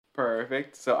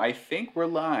Perfect. So I think we're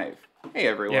live. Hey,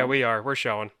 everyone. Yeah, we are. We're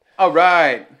showing. All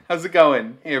right. How's it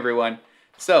going? Hey, everyone.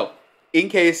 So, in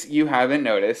case you haven't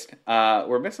noticed,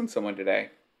 we're missing someone today.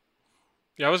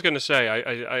 Yeah, I was gonna say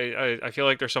I feel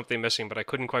like there's something missing, but I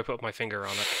couldn't quite put my finger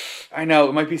on it. I know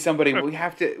it might be somebody. We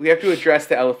have to address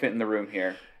the elephant in the room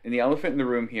here. And the elephant in the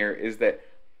room here is that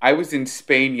I was in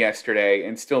Spain yesterday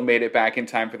and still made it back in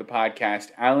time for the podcast.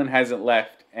 Alan hasn't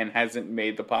left and hasn't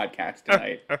made the podcast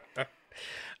tonight.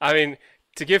 I mean,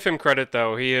 to give him credit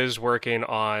though, he is working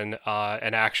on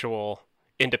an actual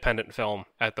independent film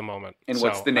at the moment. And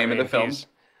what's the name of the film?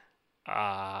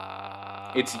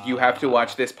 It's You Have to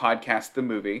Watch This Podcast, the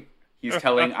movie. He's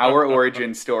telling our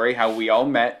origin story, how we all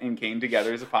met and came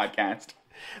together as a podcast.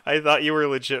 I thought you were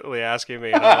legitimately asking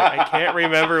me. And I'm like, I can't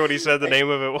remember what he said the name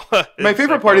of it was. My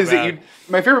favorite part is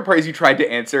my favorite part is you tried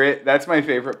to answer it. That's my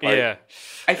favorite part. Yeah.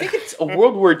 I think it's a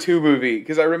World War II movie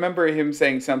because I remember him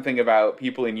saying something about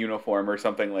people in uniform or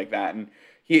something like that. And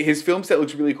his film set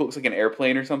looks really cool. It looks like an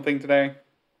airplane or something today.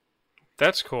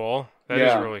 That's cool. That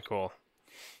is really cool.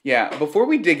 Yeah. Before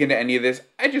we dig into any of this,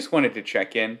 I just wanted to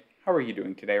check in. How are you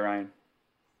doing today, Ryan?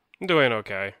 I'm doing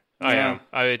okay. I am.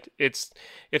 It's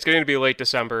going to be late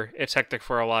December. It's hectic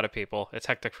for a lot of people. It's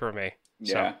hectic for me.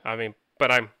 Yeah. So, I mean,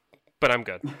 but I'm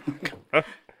good.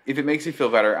 If it makes you feel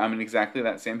better, I'm in exactly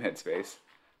that same headspace.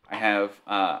 I'm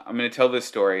going to tell this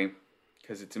story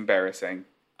because it's embarrassing.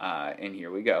 And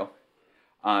here we go.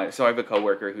 So I have a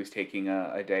coworker who's taking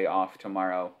a day off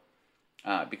tomorrow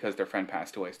because their friend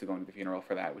passed away. So they're going to the funeral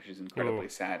for that, which is incredibly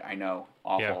sad. I know.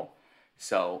 Awful. Yeah.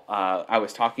 So I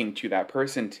was talking to that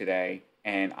person today.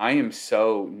 And I am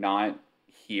so not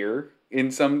here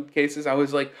in some cases. I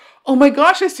was like, oh my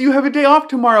gosh, I see you have a day off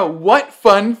tomorrow. What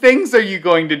fun things are you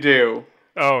going to do?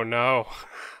 Oh, no.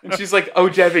 And she's like, oh,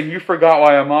 Devin, you forgot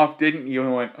why I'm off, didn't you?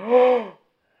 And I went,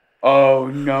 oh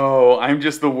no, I'm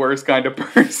just the worst kind of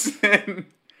person.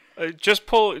 Just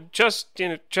play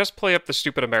up the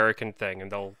stupid American thing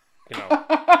and they'll,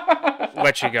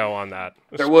 let you go on that.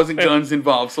 There wasn't guns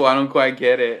involved, so I don't quite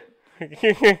get it.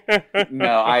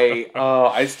 No,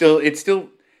 it's still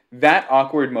that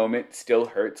awkward moment still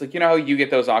hurts. Like, you know how you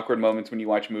get those awkward moments when you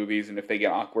watch movies, and if they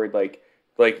get awkward, like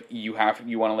you want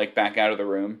to like back out of the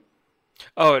room.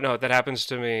 Oh no, that happens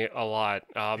to me a lot.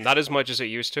 Not as much as it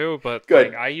used to, but Good.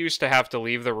 Like, I used to have to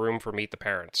leave the room for Meet the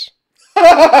Parents.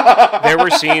 There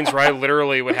were scenes where I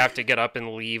literally would have to get up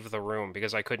and leave the room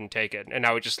because I couldn't take it, and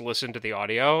I would just listen to the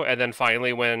audio, and then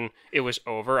finally, when it was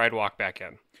over, I'd walk back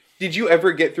in. Did you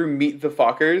ever get through Meet the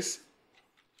Fockers?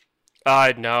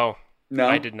 No. No?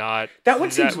 I did not. That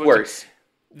one seems worse.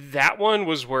 That one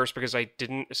was worse because I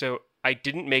didn't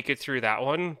make it through that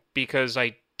one because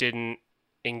I didn't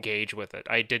engage with it.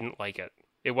 I didn't like it.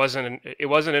 It wasn't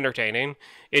entertaining.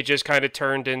 It just kind of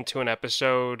turned into an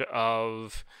episode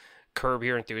of Curb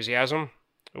Your Enthusiasm,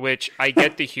 which I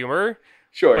get the humor.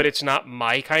 Sure. But it's not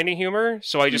my kind of humor,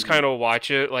 so I just kind of watch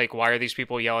it like, why are these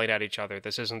people yelling at each other?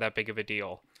 This isn't that big of a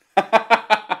deal.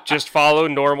 Just follow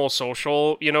normal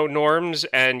social, norms,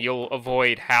 and you'll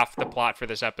avoid half the plot for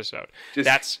this episode.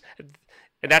 That's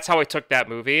how I took that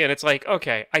movie, and it's like,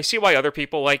 okay, I see why other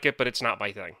people like it, but it's not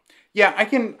my thing. Yeah, I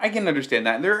can understand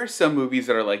that. And there are some movies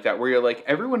that are like that, where you're like,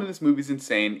 everyone in this movie's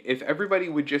insane. If everybody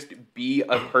would just be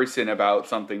a person about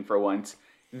something for once,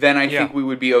 then I think we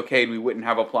would be okay, and we wouldn't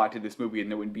have a plot to this movie,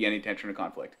 and there wouldn't be any tension or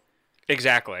conflict.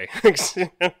 Exactly.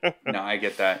 No, I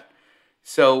get that.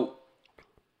 So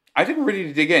I think we're ready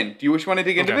to dig in. Do you want to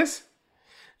dig into this?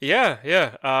 Yeah.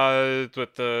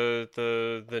 With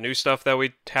the new stuff that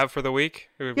we have for the week,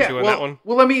 we're doing that one.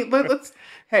 Well, let's.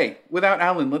 Hey, without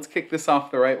Alan, let's kick this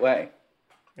off the right way.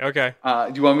 Okay.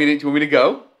 Do you want me to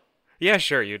go? Yeah,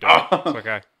 sure. You do. It's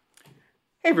okay.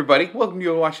 Hey, everybody! Welcome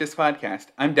to Watch This Podcast.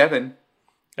 I'm Devin.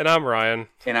 And I'm Ryan.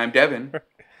 And I'm Devin.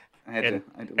 I had to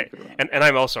loop it around. And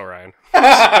I'm also Ryan.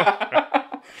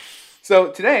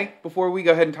 So today, before we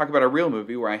go ahead and talk about a real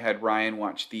movie where I had Ryan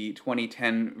watch the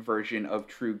 2010 version of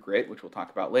True Grit, which we'll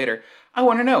talk about later, I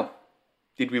want to know,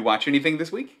 did we watch anything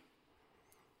this week?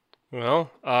 Well,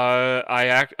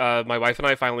 my wife and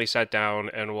I finally sat down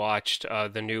and watched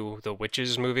The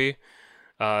Witches movie.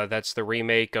 That's the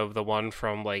remake of the one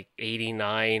from like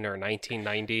 89 or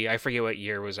 1990. I forget what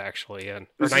year it was actually in.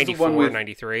 Or 94 or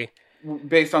 93.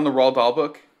 Based on the Roald Dahl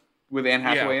book with Anne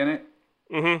Hathaway in it?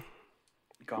 Mm-hmm.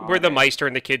 God. Where the mice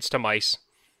turn the kids to mice.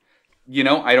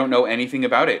 I don't know anything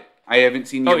about it. I haven't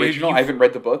seen the original. I haven't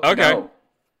read the book. Okay. No.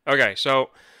 Okay,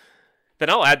 so then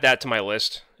I'll add that to my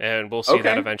list, and we'll see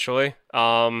that eventually.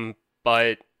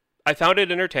 But I found it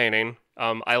entertaining.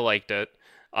 I liked it.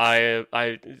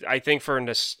 I think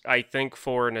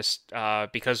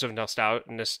because of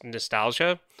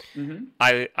nostalgia, Mm-hmm.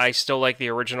 I still like the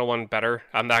original one better.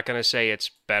 I'm not gonna say it's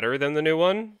better than the new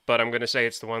one, but I'm gonna say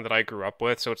it's the one that I grew up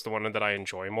with, so it's the one that I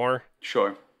enjoy more.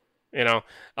 Sure. You know,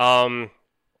 um,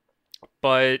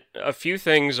 but a few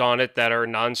things on it that are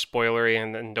non-spoilery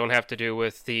and don't have to do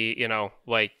with the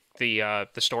like the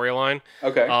storyline.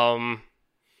 Okay.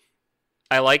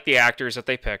 I like the actors that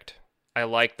they picked. I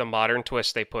like the modern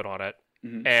twist they put on it.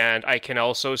 Mm-hmm. And I can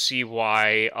also see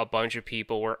why a bunch of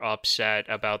people were upset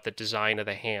about the design of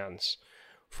the hands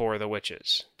for the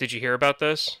witches. Did you hear about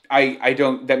this? I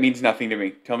don't. That means nothing to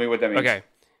me. Tell me what that means. Okay.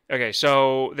 Okay,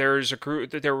 so there's a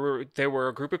group. There were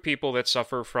a group of people that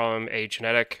suffer from a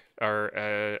genetic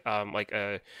or like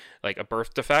a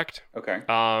birth defect Okay.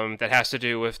 that has to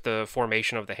do with the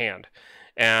formation of the hand,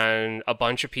 and a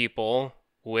bunch of people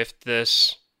with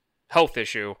this health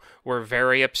issue were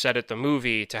very upset at the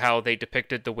movie to how they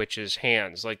depicted the witch's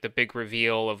hands, like the big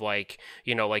reveal of like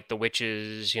like the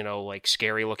witch's like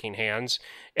scary looking hands,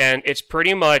 and it's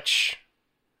pretty much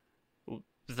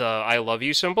the "I love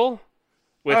you" symbol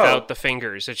without the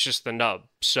fingers. It's just the nub.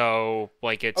 So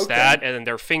like it's Okay. that, and then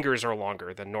their fingers are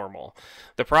longer than normal.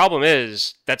 The problem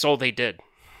is that's all they did.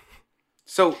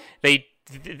 So They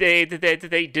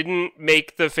didn't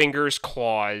make the fingers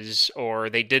claws, or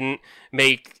they didn't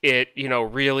make it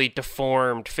really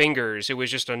deformed fingers. It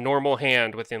was just a normal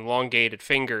hand with elongated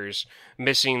fingers,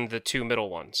 missing the two middle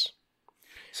ones.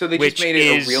 they Which just made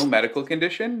it is- a real medical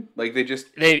condition. Like they just.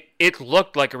 It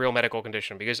looked like a real medical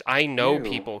condition because I know Ew.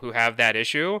 people who have that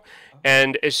issue,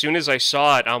 and as soon as I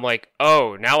saw it, I'm like,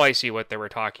 oh, now I see what they were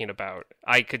talking about.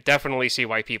 I could definitely see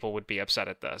why people would be upset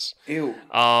at this. Ew.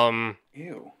 Um,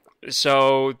 Ew.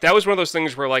 so that was one of those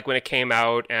things where like when it came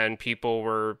out and people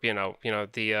were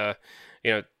the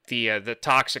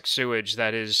toxic sewage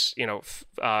that is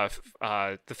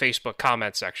the Facebook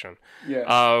comment section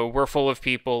Yeah. we're full of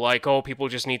people like, oh, people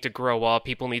just need to grow up,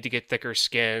 people need to get thicker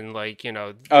skin, like this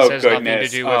Oh, has nothing to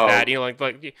goodness. do with Oh. that, like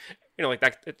that,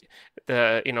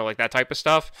 like that type of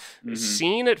stuff. Mhm.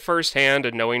 Seeing it firsthand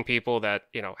and knowing people that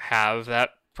have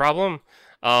that problem,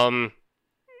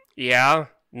 yeah,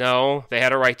 no, they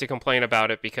had a right to complain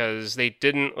about it because they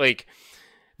didn't like.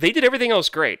 They did everything else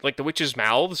great. Like the witches'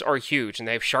 mouths are huge, and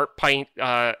they have sharp,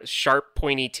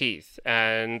 pointy teeth,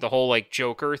 and the whole like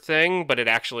Joker thing, but it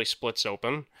actually splits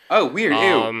open. Oh, weird.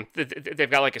 Ew.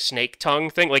 They've got like a snake tongue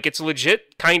thing. Like it's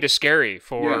legit kind of scary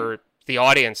for the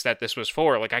audience that this was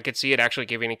for. Like I could see it actually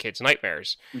giving kids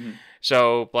nightmares. Mhm.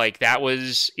 So like that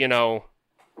was ew.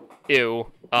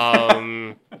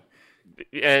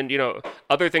 And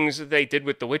other things that they did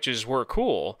with the witches were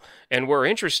cool and were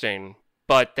interesting,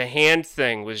 but the hand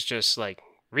thing was just like,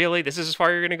 really, this is as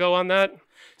far you're gonna go on that?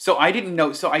 So I didn't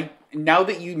know. So now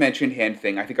that you mentioned hand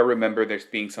thing, I think I remember there's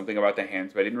being something about the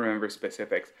hands, but I didn't remember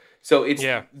specifics. So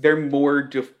they're more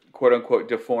quote unquote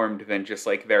deformed than just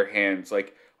like their hands.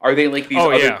 Like, are they like these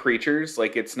other creatures?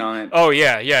 Like it's not. Oh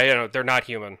yeah. They're not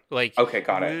human. Like, okay,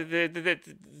 got it.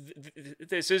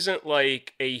 This isn't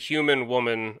like a human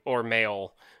woman or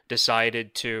male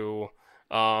decided to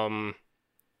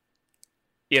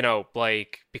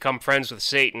like become friends with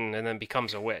Satan and then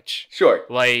becomes a witch. Sure.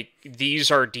 Like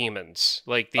these are demons.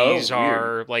 Like these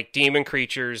are weird. like demon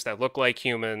creatures that look like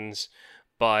humans,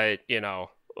 but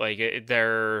like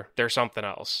they're something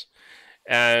else.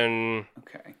 And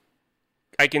Okay.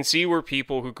 I can see where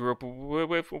people who grew up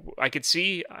with I could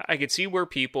see where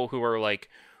people who are like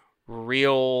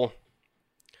real,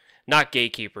 not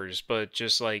gatekeepers, but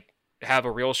just like have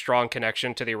a real strong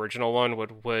connection to the original one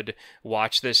would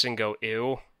watch this and go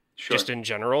ew, Sure. just in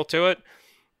general to it.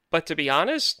 But to be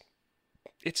honest,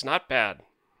 it's not bad.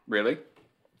 Really?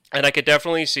 And I could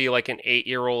definitely see like an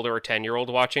 8-year-old or a 10-year-old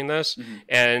watching this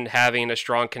and having a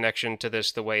strong connection to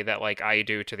this the way that like I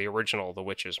do to the original The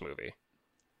Witches movie.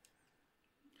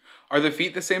 Are the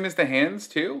feet the same as the hands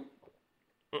too?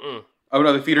 Mm-mm. Oh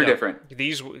no, the feet are No. different.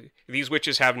 These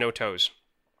witches have no toes.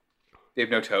 They have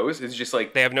no toes. It's just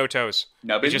like They have no toes.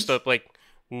 nubbins. It's just like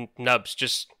nubs,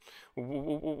 just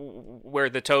where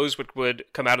the toes would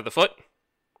come out of the foot.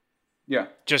 Yeah.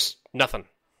 Just nothing.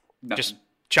 Nothing. Just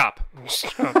chop.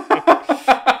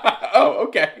 Oh,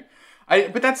 okay.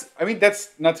 But that's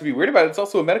not to be weird about it. It's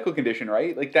also a medical condition,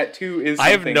 right? Like that too is. I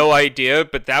have something- no idea,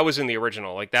 but that was in the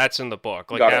original. Like that's in the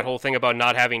book. Like Got that it. whole thing about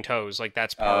not having toes. Like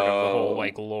that's part of the whole Oh.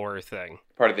 like lore thing.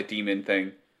 part of the demon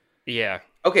thing. Yeah.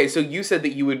 Okay, so you said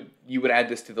that you would add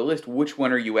this to the list. Which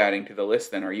one are you adding to the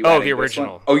list then? Are you? Oh, adding the this one?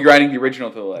 original. Oh, you're adding the original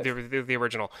to the list. The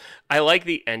original. I like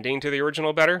the ending to the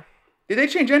original better. Did they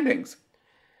change endings?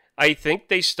 I think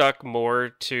they stuck more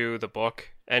to the book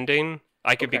ending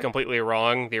I could be Okay. completely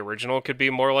wrong. The original could be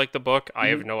more like the book. I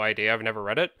have Mhm. no idea. I've never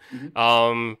read it.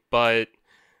 Mhm. But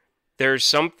there's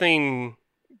something.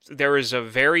 There is a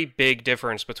very big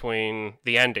difference between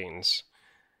the endings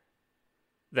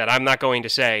that I'm not going to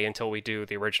say until we do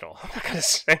the original. I'm not going to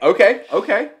say. Okay.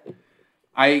 Okay.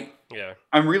 I Yeah.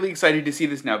 I'm really excited to see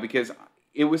this now because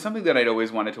it was something that I'd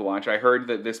always wanted to watch. I heard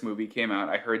that this movie came out.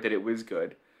 I heard that it was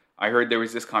good. I heard there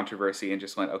was this controversy and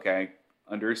just went, okay,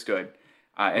 understood.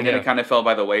 And then Yeah. it kind of fell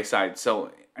by the wayside.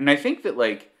 So, and I think that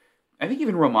I think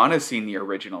even Romana's seen the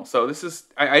original. So this is,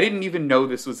 I didn't even know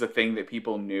this was a thing that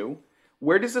people knew.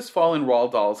 Where does this fall in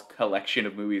Roald Dahl's collection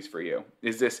of movies for you?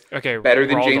 Is this Okay. better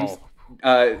than Roald James?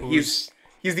 Dahl. He's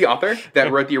the author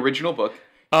that wrote the original book.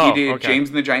 Oh, He did okay. James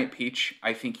and the Giant Peach.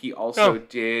 I think he also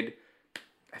did.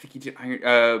 I think he did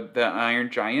the Iron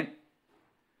Giant.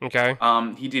 Okay.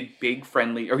 He did Big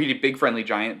Friendly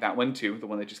Giant. That one too, the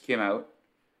one that just came out.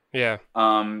 Yeah.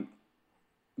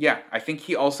 Yeah, I think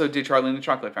he also did Charlie and the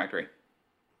Chocolate Factory.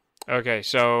 Okay.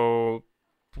 So,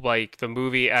 like the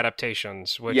movie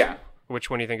adaptations, which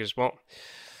one do you think is well?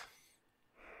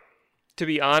 To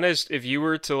be honest, if you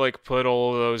were to like put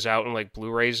all of those out in like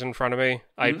Blu-rays in front of me,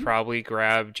 I'd probably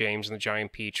grab James and the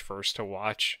Giant Peach first to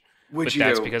watch. Would But you?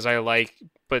 that's because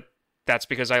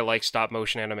I like stop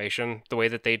motion animation, the way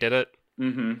that they did it.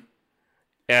 Mm-hmm.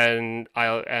 And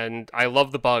I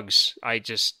love the bugs. I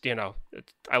just,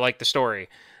 I like the story.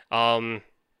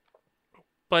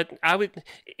 But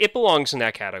it belongs in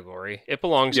that category. It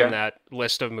belongs Yeah. in that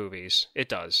list of movies. It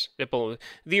does.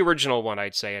 The original one,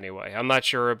 I'd say anyway. I'm not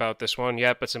sure about this one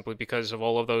yet, but simply because of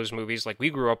all of those movies, like we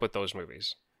grew up with those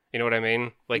movies. You know what I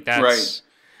mean? Like that's,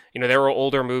 Right. there were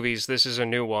older movies. This is a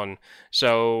new one.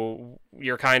 So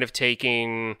you're kind of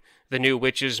taking the new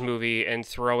Witches movie and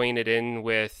throwing it in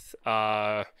with,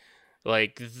 the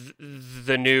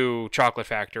new Chocolate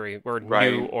Factory or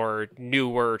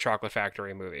newer Chocolate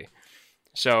Factory movie.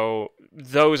 So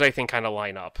those I think kind of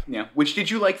line up. Yeah. Which did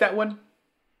you like that one?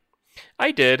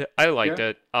 I did. I liked Yeah.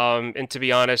 it. And to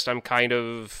be honest, I'm kind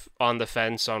of on the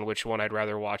fence on which one I'd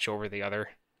rather watch over the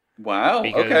other Wow.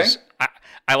 Okay. because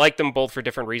I like them both for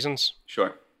different reasons.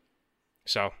 Sure.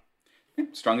 So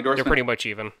Strong they're endorsement. pretty much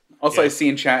even. Also, Yeah. I see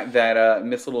in chat that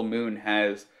Miss Little Moon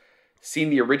has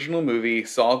seen the original movie,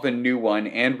 saw the new one,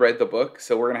 and read the book.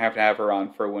 So we're gonna have her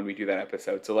on for when we do that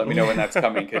episode. So let me know when that's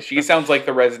coming because she sounds like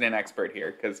the resident expert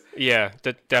here. Because Yeah,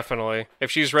 definitely.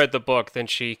 If she's read the book, then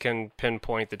she can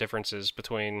pinpoint the differences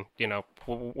between,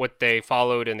 what they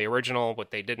followed in the original,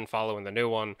 what they didn't follow in the new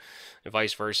one, and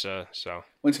vice versa. So,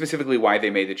 when specifically why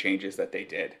they made the changes that they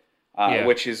did, Yeah.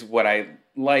 which is what I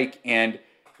like. And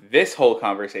this whole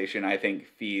conversation, I think,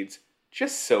 feeds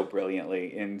just so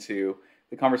brilliantly into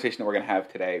the conversation that we're going to have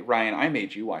today. Ryan, I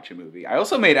made you watch a movie. I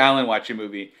also made Alan watch a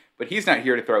movie, but he's not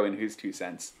here to throw in his 2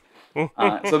 cents.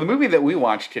 So the movie that we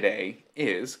watched today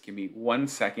is, give me 1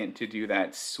 second to do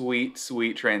that sweet,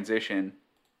 sweet transition.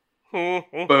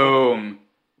 Boom.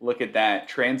 Look at that.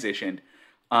 Transitioned.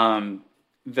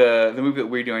 The movie that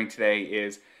we're doing today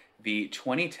is the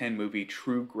 2010 movie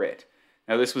True Grit.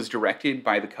 Now, this was directed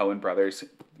by the Coen brothers,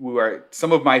 who are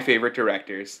some of my favorite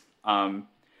directors.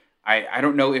 I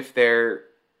don't know if they're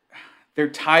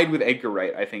tied with Edgar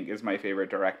Wright, I think, is my favorite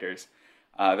directors.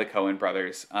 The Coen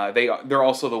brothers. They're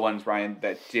also the ones, Ryan,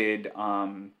 that did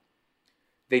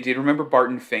they did remember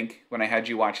Barton Fink when I had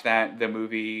you watch that, the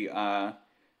movie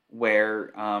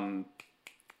where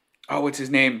what's his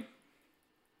name?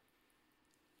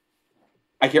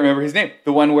 I can't remember his name.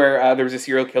 The one where there was a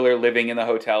serial killer living in the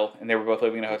hotel, and they were both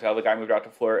living in a hotel. The guy moved out to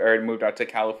Florida or moved out to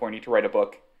California to write a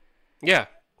book. Yeah.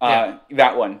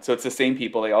 That one. So it's the same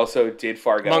people. They also did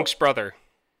Fargo. Monk's brother.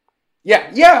 Yeah.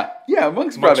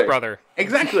 Monk's brother. Monk's brother.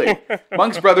 Exactly.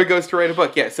 Monk's brother goes to write a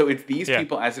book. Yeah. So it's these Yeah.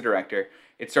 people as a director.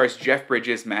 It stars Jeff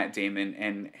Bridges, Matt Damon,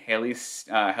 and Haley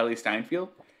Steinfeld,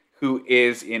 who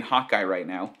is in Hawkeye right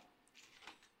now.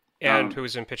 And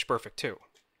who's in Pitch Perfect too.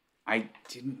 I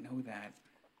didn't know that.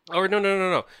 Oh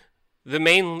no. The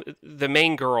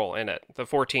main girl in it, the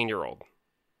 14-year-old.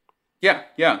 Yeah.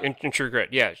 In True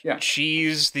Grit, yeah. Yeah.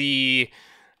 She's the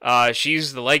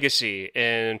legacy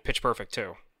in Pitch Perfect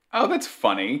too. Oh, that's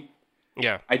funny.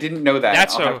 Yeah. I didn't know that.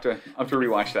 That's I'll have to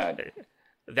rewatch that.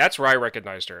 That's where I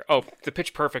recognized her. Oh, the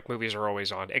Pitch Perfect movies are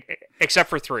always on, except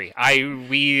for 3. My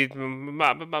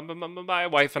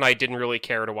wife and I didn't really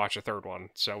care to watch a third one,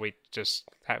 so we just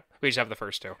have the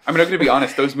first 2. I'm not going to be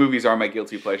honest. Those movies are my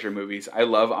guilty pleasure movies. I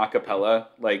love acapella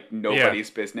like nobody's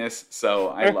business, so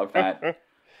I love that.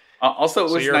 Also, it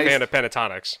was so you're nice. a fan of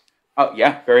Pentatonics. Oh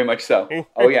yeah, very much so.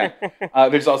 Oh yeah.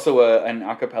 There's also an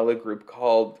acapella group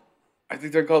called, I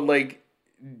think they're called like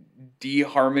D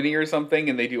Harmony or something,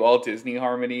 and they do all Disney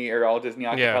Harmony or all Disney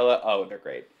Yeah. acapella. Oh, they're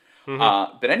great.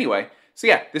 Mm-hmm. But anyway, so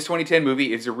yeah, this 2010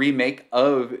 movie is a remake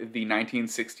of the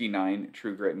 1969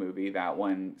 True Grit movie. That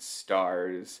one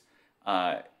stars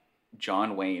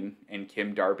John Wayne and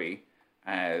Kim Darby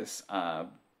as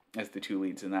the two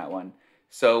leads in that one.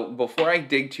 So before I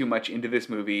dig too much into this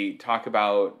movie, talk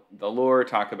about the lore,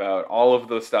 talk about all of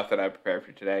the stuff that I prepared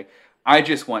for today, I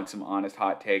just want some honest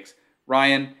hot takes.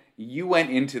 Ryan, you went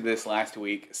into this last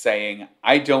week saying,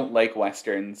 I don't like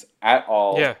Westerns at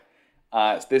all. Yeah.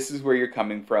 So this is where you're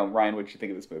coming from. Ryan, what did you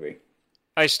think of this movie?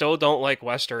 I still don't like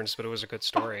Westerns, but it was a good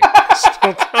story.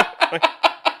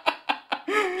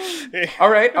 All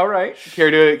right. Care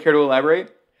to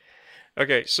elaborate?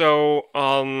 Okay, so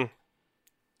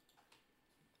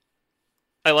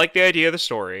I like the idea of the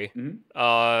story.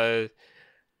 Mm-hmm.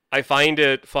 I find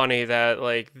it funny that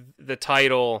like the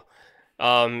title,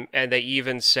 and they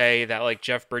even say that like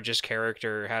Jeff Bridges'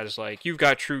 character has like, you've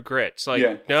got true grit. It's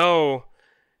like no,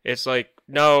 it's like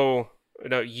no,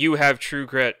 you have true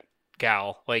grit,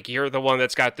 gal. Like you're the one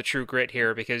that's got the true grit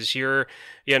here because you're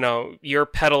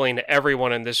peddling to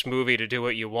everyone in this movie to do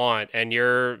what you want, and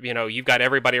you've got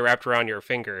everybody wrapped around your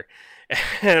finger,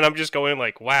 and I'm just going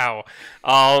like, wow.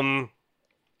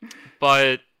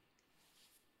 But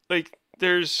like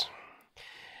the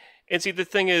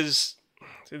thing is,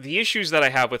 the issues that I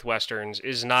have with Westerns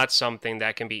is not something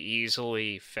that can be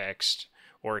easily fixed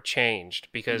or changed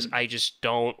because I just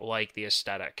don't like the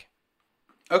aesthetic.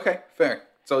 Okay, fair.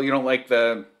 So you don't like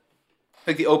the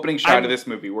opening shot of this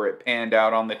movie where it panned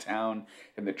out on the town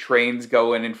and the trains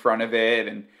going in front of it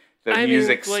and the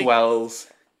music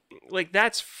swells. Like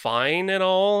that's fine and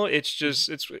all. It's just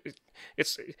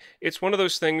it's one of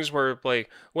those things where like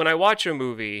when I watch a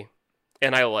movie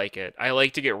and I like it, I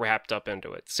like to get wrapped up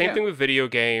into it. Same thing with video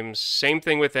games, same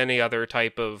thing with any other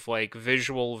type of like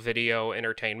visual video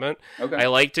entertainment. Okay. I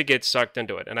like to get sucked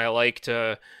into it, and I like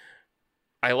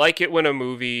it when a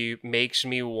movie makes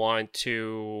me want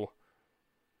to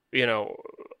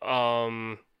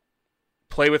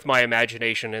play with my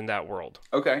imagination in that world.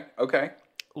 Okay.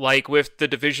 Like with the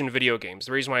Division video games,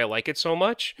 the reason why I like it so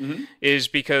much is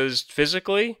because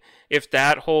physically, if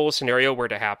that whole scenario were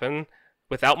to happen,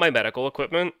 without my medical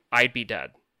equipment, I'd be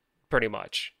dead, pretty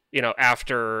much,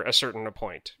 after a certain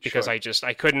point. Because Sure.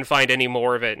 I couldn't find any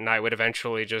more of it, and I would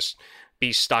eventually just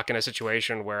be stuck in a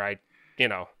situation where I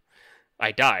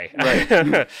die.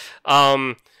 Right.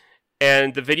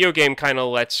 And the video game kind of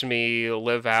lets me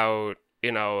live out,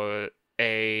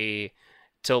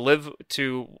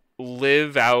 to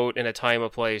live out in a time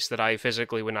of place that I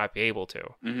physically would not be able to.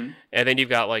 Mm-hmm. And then you've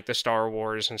got like the Star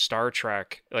Wars and Star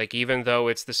Trek, like even though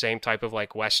it's the same type of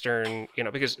like Western,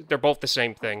 because they're both the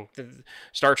same thing.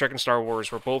 Star Trek and Star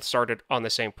Wars were both started on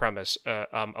the same premise,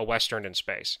 a Western in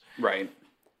space. Right.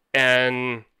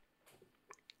 And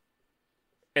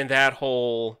that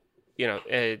whole,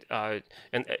 and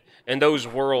those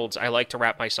worlds I like to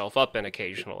wrap myself up in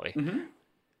occasionally. Mm-hmm.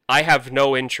 I have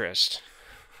no interest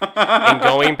in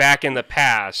going back in the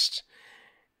past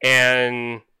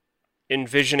and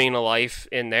envisioning a life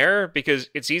in there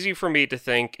because it's easy for me to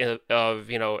think of,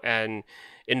 and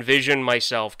envision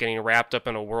myself getting wrapped up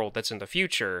in a world that's in the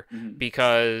future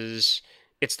because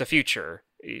it's the future.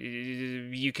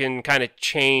 You can kind of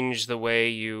change the way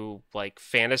you like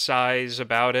fantasize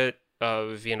about it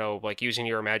of, like using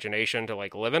your imagination to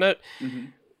like live in it. Mm-hmm.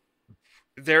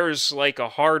 There's like a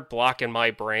hard block in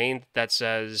my brain that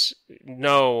says,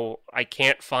 no, I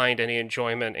can't find any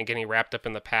enjoyment in getting wrapped up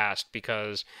in the past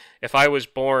because if I was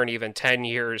born even 10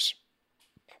 years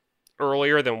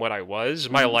earlier than what I was,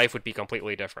 my life would be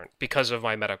completely different because of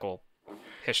my medical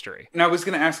history. And I was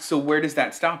going to ask, so where does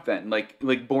that stop then? Like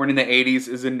born in the 80s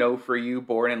is a no for you?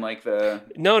 Born in like the...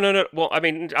 No. Well, I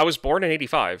mean, I was born in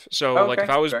 85. So okay. Like if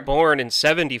I was born in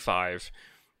 75...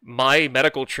 my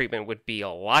medical treatment would be a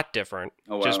lot different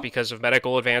just because of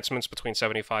medical advancements between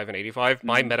 75 and 85. Mm-hmm.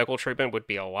 My medical treatment would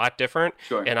be a lot different.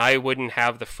 Sure. And I wouldn't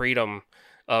have the freedom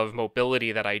of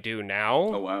mobility that I do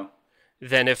now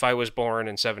than if I was born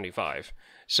in 75.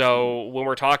 So when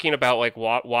we're talking about like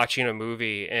watching a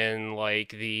movie in like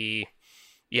the,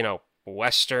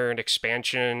 Western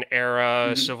expansion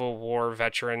era, Civil War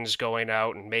veterans going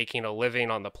out and making a living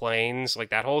on the plains,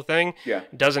 like that whole thing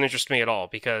doesn't interest me at all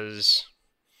because...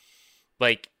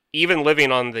 like, even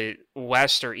living on the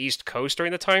west or east coast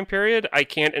during the time period, I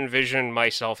can't envision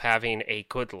myself having a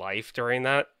good life during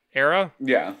that era.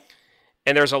 Yeah.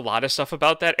 And there's a lot of stuff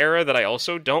about that era that I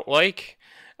also don't like.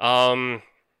 And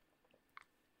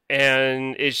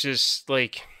it's just,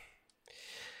 like...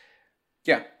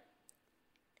 yeah.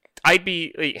 I'd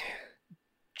be... like,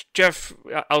 Jeff.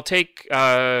 I'll take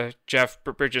Jeff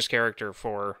Bridges' character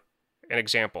for an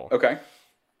example. Okay.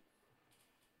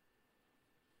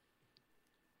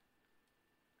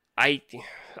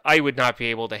 I would not be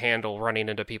able to handle running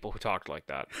into people who talked like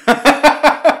that.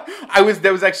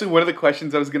 That was actually one of the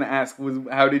questions I was going to ask was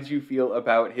how did you feel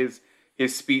about his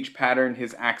speech pattern,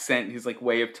 his accent, his like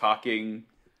way of talking?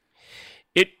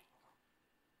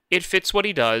 It fits what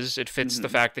he does. It fits the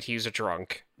fact that he's a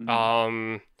drunk.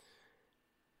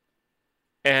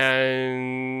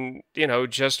 And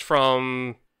just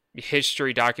from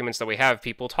history documents that we have,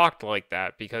 people talked like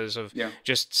that because of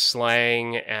just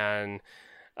slang and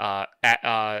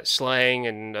slang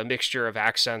and a mixture of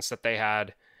accents that they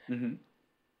had. And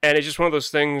it's just one of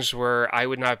those things where I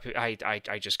would not.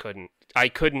 I just couldn't. I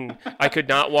could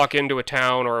not walk into a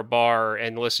town or a bar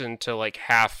and listen to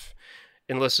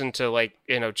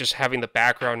just having the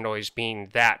background noise being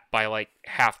that by like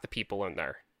half the people in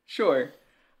there. Sure.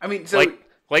 I mean, so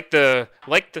like the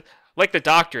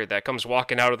doctor that comes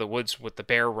walking out of the woods with the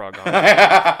bear rug on.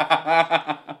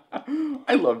 I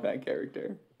love that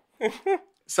character.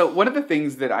 So one of the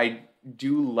things that I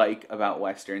do like about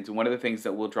Westerns, and one of the things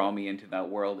that will draw me into that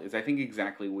world is I think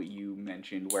exactly what you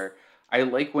mentioned, where I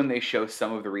like when they show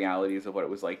some of the realities of what it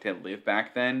was like to live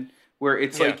back then, where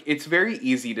it's like, it's very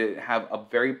easy to have a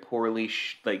very poorly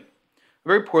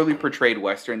portrayed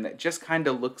Western that just kind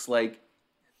of looks like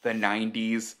the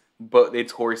 90s, but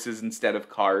it's horses instead of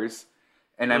cars.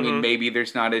 And I mean, maybe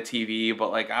there's not a TV,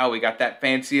 but like, we got that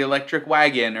fancy electric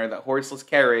wagon or the horseless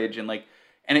carriage, and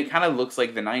it kind of looks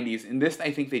like the 90s. And this,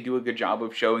 I think they do a good job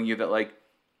of showing you that like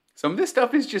some of this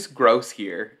stuff is just gross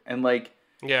here, and like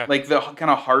the kind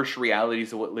of harsh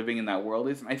realities of what living in that world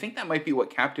is. And I think that might be what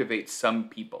captivates some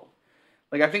people.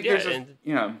 Like I think I'm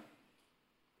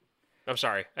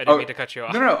sorry, I didn't mean to cut you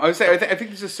off. No. I was saying I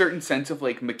think there's a certain sense of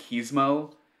like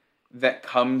machismo that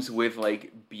comes with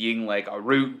like being like a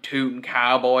root tootin'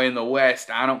 cowboy in the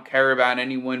West. I don't care about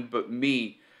anyone but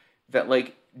me. That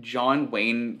like John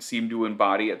Wayne seemed to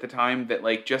embody at the time that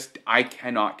like just I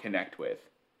cannot connect with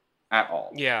at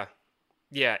all. Yeah,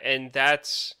 and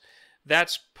that's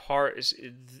part,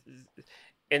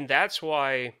 and that's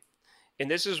why,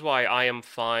 and this is why I am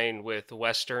fine with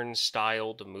Western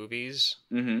styled movies.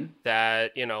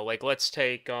 That like let's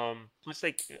take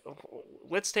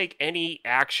any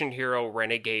action hero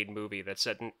renegade movie that's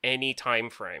set in any time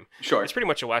frame. Sure, it's pretty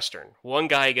much a Western. One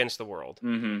guy against the world.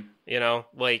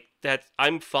 Like that.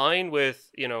 I'm fine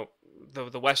with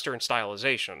the Western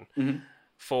stylization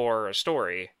for a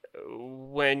story.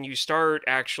 When you start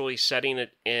actually setting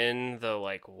it in the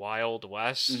like Wild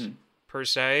West per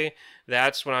se,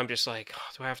 that's when I'm just like,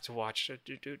 do I have to watch it?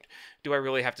 Do I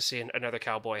really have to see another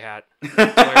cowboy hat? Do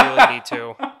I really need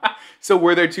to? So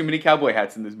were there too many cowboy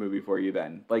hats in this movie for you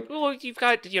then? Like, well, you've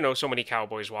got so many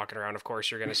cowboys walking around. Of course,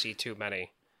 you're going to see too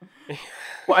many.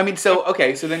 Well, I mean, so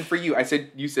then for you,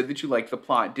 you said that you liked the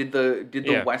plot. Did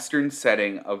the Western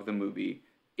setting of the movie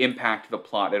impact the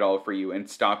plot at all for you and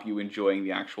stop you enjoying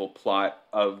the actual plot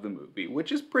of the movie,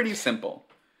 which is pretty simple?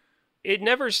 It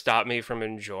never stopped me from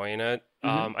enjoying it.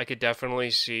 I could definitely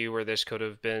see where this could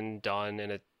have been done in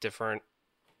a different,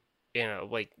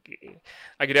 I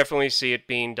could definitely see it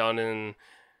being done in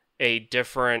a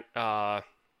different, a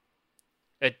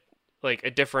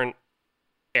different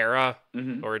era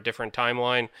or a different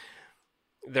timeline.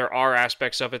 There are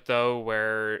aspects of it though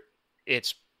where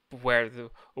it's where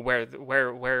the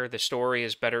story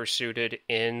is better suited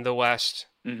in the West.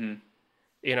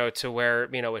 To where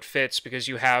it fits, because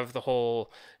you have the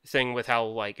whole thing with how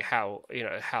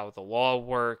the law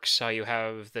works, how you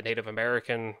have the Native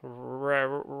American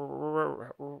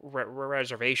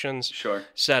reservations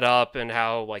set up, and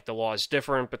how like the law is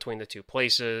different between the two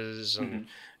places, and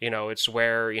it's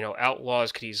where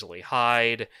outlaws could easily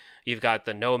hide. You've got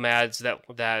the nomads that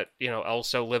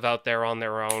also live out there on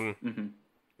their own.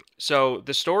 So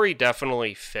the story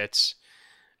definitely fits.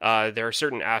 There are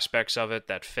certain aspects of it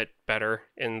that fit better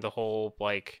in the whole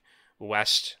like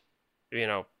West,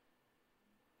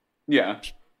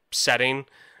 setting.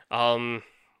 But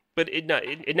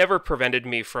it never prevented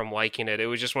me from liking it. It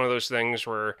was just one of those things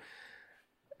where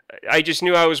I just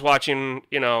knew I was watching,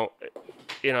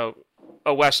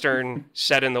 a Western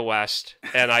set in the West,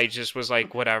 and I just was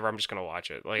like, whatever, I'm just gonna watch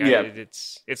it. Like,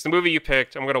 it's the movie you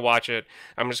picked. I'm gonna watch it.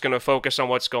 I'm just gonna focus on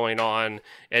what's going on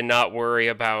and not worry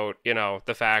about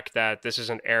the fact that this is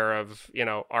an era of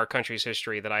our country's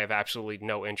history that I have absolutely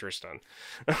no interest in.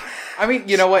 I mean,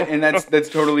 you know what, and that's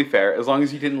totally fair, as long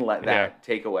as you didn't let that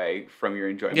take away from your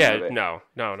enjoyment of it. No.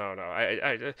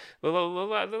 I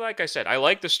like I said, I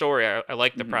like the story. I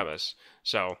like the premise.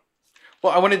 So.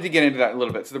 Well, I wanted to get into that a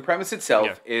little bit. So the premise itself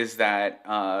Yeah. is that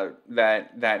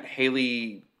that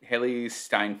Haley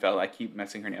Steinfeld, I keep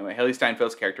messing her name up. Haley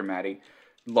Steinfeld's character Maddie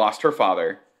lost her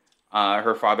father.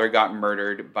 Her father got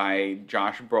murdered by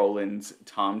Josh Brolin's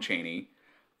Tom Chaney.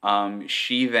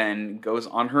 She then goes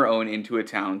on her own into a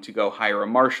town to go hire a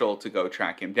marshal to go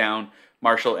track him down.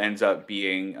 Marshall ends up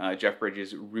being Jeff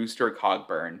Bridges' Rooster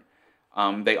Cogburn.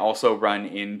 They also run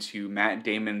into Matt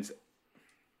Damon's...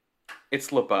 It's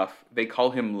LaBeouf. They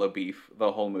call him LaBeef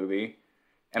the whole movie.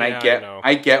 And Yeah,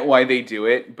 I get why they do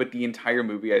it, but the entire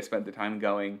movie I spent the time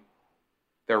going,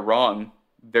 they're wrong.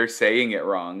 They're saying it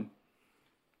wrong.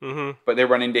 Mm-hmm. But they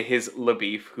run into his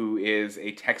LaBeef, who is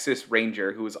a Texas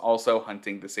Ranger who is also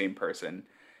hunting the same person.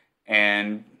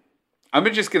 And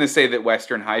I'm just going to say that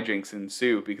Western hijinks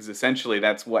ensue, because essentially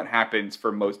that's what happens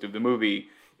for most of the movie,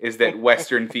 is that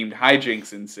Western-themed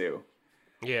hijinks ensue.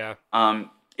 Yeah.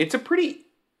 It's a pretty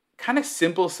kind of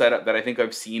simple setup that I think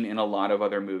I've seen in a lot of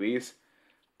other movies.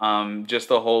 Just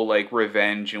the whole like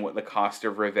revenge and what the cost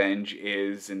of revenge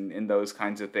is, and those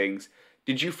kinds of things.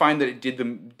 Did you find that it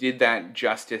did that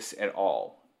justice at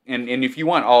all? And if you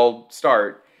want, I'll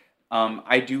start.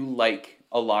 I do like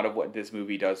a lot of what this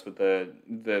movie does with the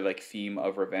like theme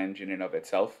of revenge in and of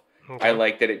itself. Okay. I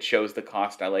like that it shows the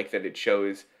cost. I like that it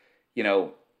shows,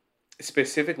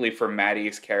 specifically for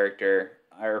Maddie's character,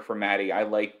 or for Maddie, I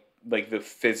like the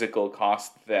physical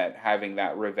cost that having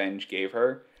that revenge gave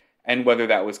her, and whether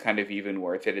that was kind of even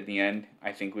worth it in the end,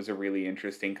 I think was a really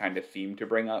interesting kind of theme to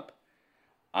bring up.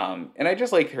 And I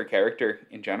just liked her character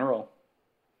in general.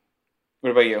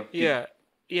 What about you?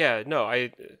 Yeah, no,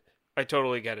 I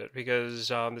totally get it, because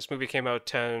this movie came out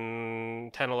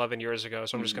 10, 11 years ago,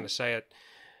 so I'm just going to say it.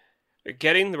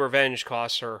 Getting the revenge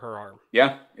cost her arm.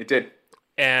 Yeah, it did.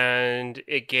 And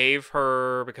it gave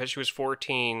her, because she was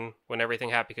 14 when everything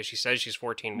happened, because she says she's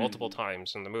 14 multiple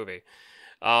times in the movie,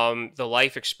 the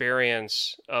life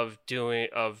experience of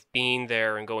being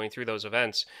there and going through those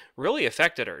events really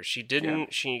affected her. She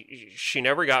didn't, she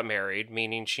never got married,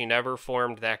 meaning she never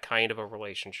formed that kind of a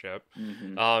relationship.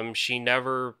 Mm-hmm. She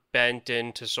never bent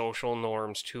into social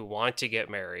norms to want to get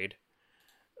married.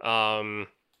 And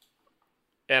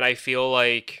I feel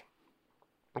like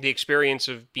the experience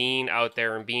of being out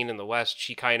there and being in the West,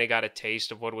 she kind of got a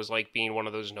taste of what it was like being one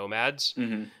of those nomads.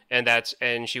 Mm-hmm.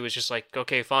 And she was just like,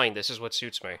 okay, fine, this is what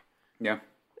suits me. Yeah.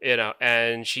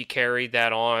 And she carried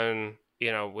that on,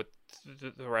 with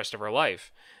the rest of her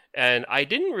life. And I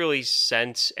didn't really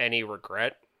sense any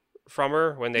regret from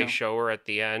her when they show her at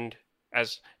the end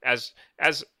as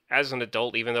an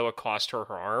adult, even though it cost her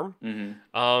arm.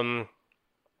 Mm-hmm.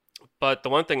 But the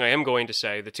one thing I am going to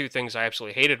say, the two things I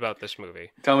absolutely hated about this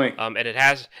movie, Tell me. and it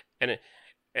has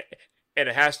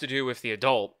to do with the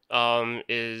adult,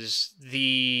 is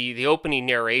the opening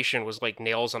narration was like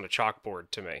nails on a chalkboard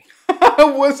to me.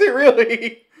 Was it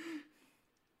really?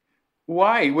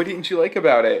 Why? What didn't you like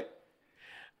about it?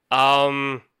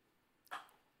 And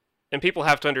people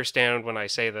have to understand when I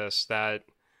say this that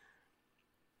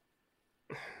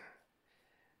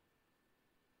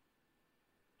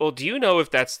well, do you know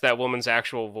if that's that woman's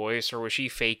actual voice, or was she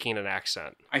faking an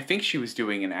accent? I think she was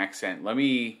doing an accent. Let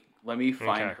me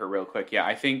find her real quick. Yeah,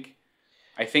 I think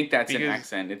that's an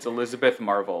accent. It's Elizabeth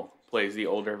Marvel plays the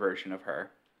older version of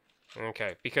her.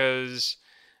 Okay, because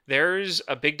there's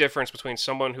a big difference between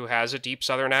someone who has a deep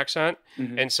Southern accent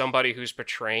and somebody who's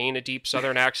portraying a deep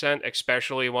Southern accent,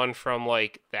 especially one from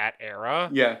like that era.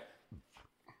 Yeah.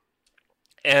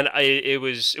 And it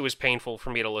was painful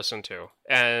for me to listen to.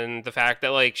 And the fact that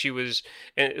like she was,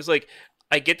 and it's like,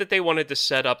 I get that they wanted to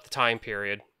set up the time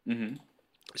period. Mm-hmm.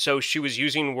 So she was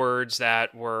using words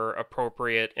that were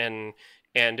appropriate and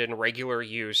in regular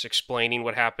use, explaining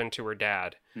what happened to her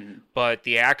dad. Mm-hmm. But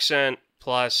the accent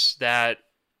plus that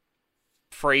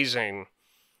phrasing,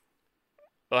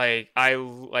 I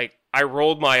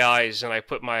rolled my eyes and I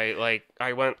put I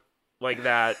went like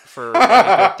that for like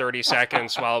a good 30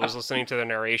 seconds while I was listening to the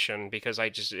narration, because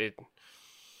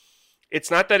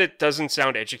it's not that it doesn't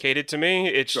sound educated to me.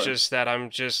 It's just that I'm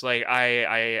just like,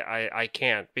 I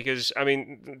can't, because I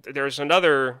mean, there's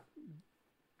another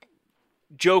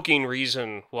joking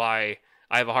reason why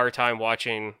I have a hard time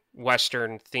watching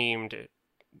Western themed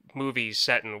movies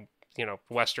set in,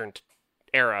 Western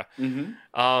era.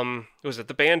 Mm-hmm. Was it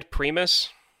the band Primus?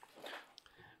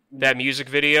 That music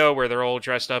video where they're all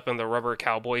dressed up in the rubber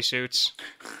cowboy suits.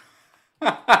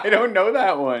 I don't know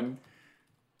that one.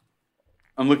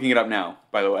 I'm looking it up now,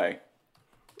 by the way.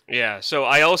 Yeah, so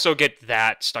I also get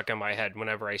that stuck in my head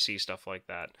whenever I see stuff like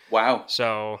that. Wow.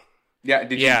 So yeah,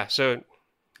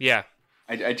 yeah.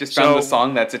 I just found the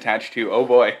song that's attached to. Oh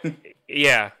boy.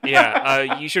 Yeah.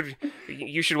 You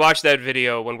should watch that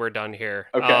video when we're done here.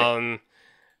 Okay.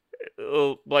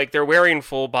 Like they're wearing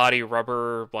full body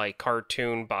rubber like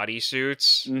cartoon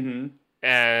bodysuits, Mm-hmm.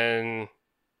 and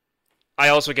I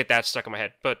also get that stuck in my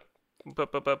head. But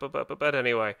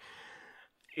anyway,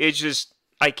 it's just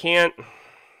I can't.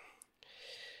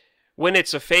 When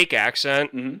it's a fake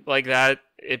accent Mm-hmm. like that,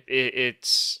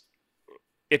 it's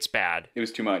bad. It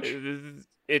was too much.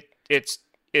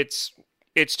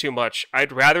 It's too much.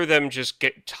 I'd rather them just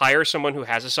hire someone who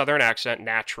has a southern accent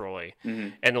naturally Mm-hmm.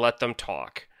 and let them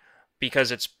talk,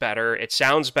 because it's better. It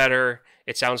sounds better.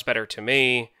 It sounds better to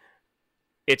me.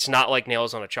 It's not like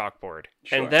nails on a chalkboard.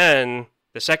 Sure. And then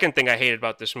the second thing I hated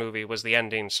about this movie was the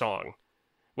ending song,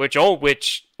 which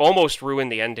almost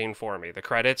ruined the ending for me. The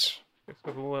credits.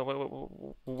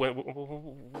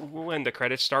 When the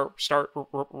credits start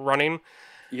running,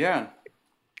 Yeah.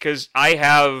 because I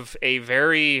have a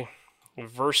very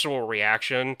versatile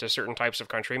reaction to certain types of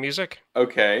country music,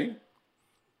 Okay.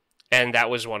 and that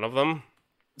was one of them.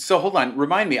 So hold on.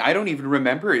 Remind me. I don't even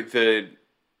remember the.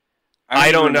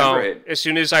 I don't know. It. As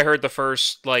soon as I heard the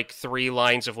first like 3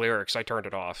 lines of lyrics, I turned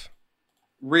it off.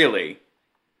 Really?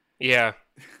 Yeah.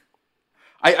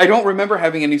 I don't remember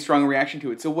having any strong reaction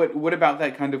to it. So what about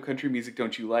that kind of country music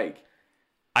don't you like?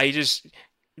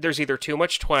 There's either too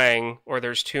much twang or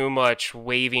there's too much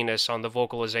waviness on the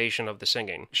vocalization of the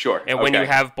singing. Sure. And when you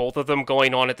have both of them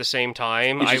going on at the same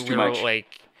time, It's just too much. like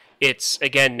it's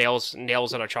again nails on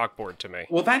a chalkboard to me.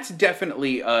 Well, that's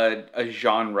definitely a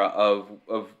genre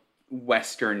of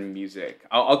Western music.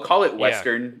 I'll call it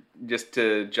Western just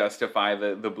to justify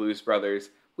the Blues Brothers.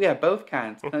 We have both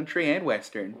kinds, country and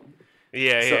Western.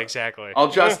 Yeah, So, exactly. I'll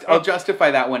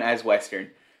justify that one as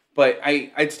Western. But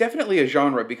it's definitely a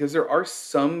genre because there are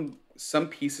some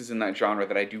pieces in that genre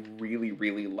that I do really,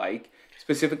 really like,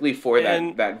 specifically for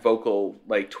that vocal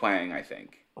like twang, I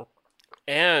think.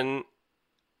 And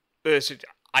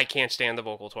I can't stand the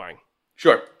vocal twang.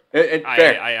 Sure.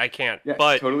 Fair. I can't. Yeah,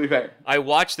 but totally fair. I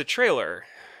watched the trailer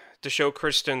to show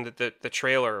Kristen the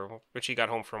trailer, which he got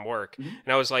home from work. Mm-hmm.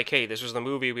 And I was like, hey, this was the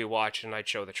movie we watched, and I'd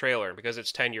show the trailer. Because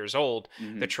it's 10 years old,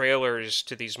 the trailers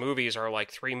to these movies are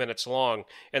like 3 minutes long,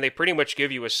 and they pretty much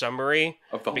give you a summary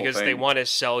Of the whole because thing. they want to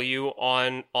sell you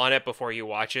on it before you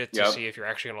watch it to see if you're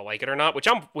actually going to like it or not.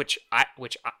 Which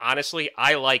honestly,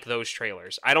 I like those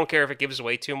trailers. I don't care if it gives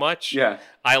away too much. Yeah.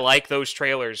 I like those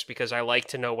trailers because I like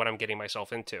to know what I'm getting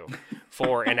myself into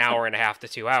for an hour and a half to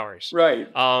 2 hours. Right.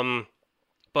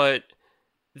 But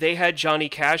they had Johnny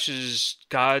Cash's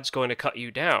God's Going to Cut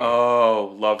You Down.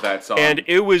 Oh, love that song. And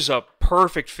it was a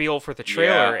perfect feel for the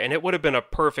trailer, Yeah. and it would have been a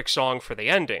perfect song for the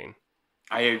ending.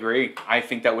 I agree. I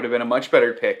think that would have been a much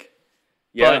better pick.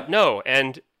 Yeah. But no,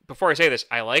 and before I say this,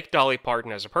 I like Dolly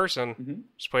Parton as a person. Mm-hmm.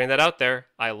 Just putting that out there.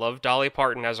 I love Dolly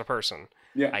Parton as a person.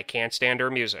 Yeah. I can't stand her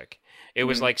music. It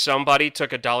was like somebody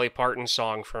took a Dolly Parton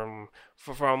song from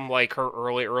like her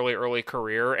early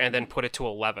career and then put it to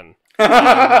 11.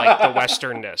 Like the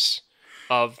westernness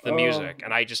of the music,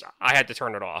 and I had to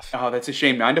turn it off. Oh, that's a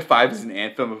shame. 9 to 5 is an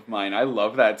anthem of mine. I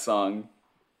love that song.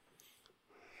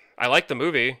 I like the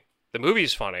movie. The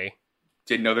movie's funny.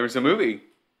 Didn't know there was a movie.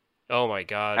 Oh my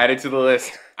god. Add it to the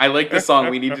list. I like the song.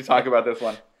 We need to talk about this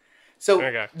one. So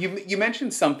Okay. you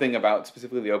mentioned something about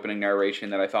specifically the opening narration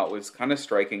that I thought was kind of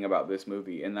striking about this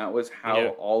movie, and that was how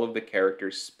all of the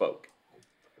characters spoke.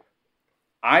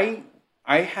 I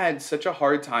had such a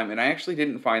hard time, and I actually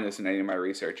didn't find this in any of my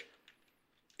research.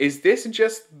 Is this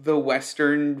just the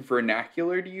Western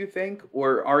vernacular, do you think?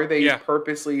 Or are they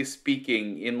purposely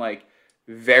speaking in, like,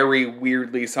 very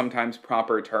weirdly, sometimes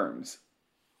proper terms?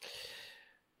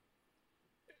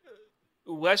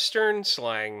 Western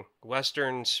slang,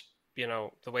 Westerns,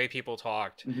 the way people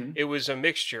talked, Mm-hmm. it was a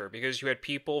mixture because you had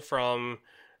people from,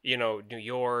 New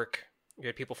York, you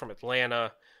had people from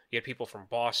Atlanta, you had people from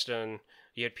Boston,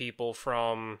 you had people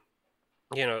from,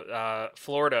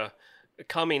 Florida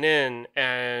coming in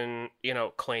and,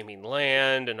 claiming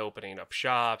land and opening up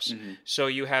shops. Mm-hmm. So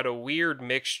you had a weird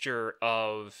mixture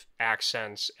of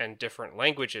accents and different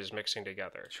languages mixing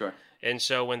together. Sure. And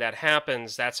so when that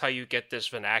happens, that's how you get this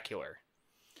vernacular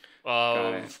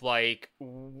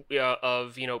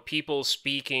people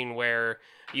speaking where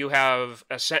you have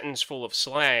a sentence full of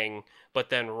slang, but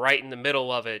then right in the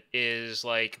middle of it is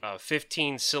like a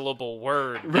 15-syllable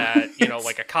word that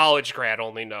like a college grad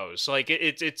only knows. Like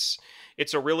it's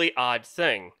a really odd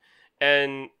thing,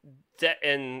 and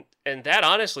that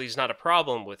honestly is not a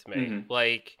problem with me. Mm-hmm.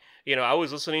 Like I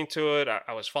was listening to it,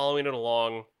 I was following it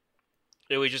along.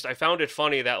 It was just I found it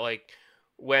funny that like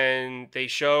when they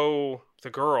show the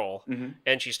girl Mm-hmm.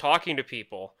 and she's talking to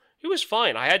people, It was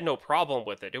fine. I had no problem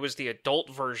with it. It was the adult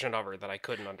version of her that I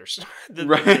couldn't understand.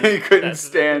 Right, couldn't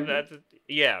stand. That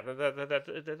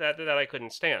I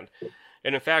couldn't stand.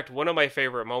 And in fact, one of my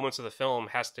favorite moments of the film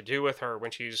has to do with her when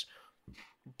she's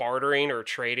bartering or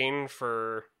trading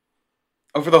for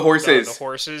for the horses. The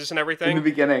horses and everything. In the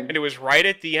beginning. And it was right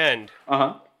at the end.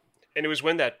 Uh-huh. And it was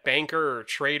when that banker or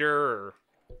trader or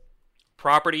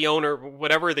property owner,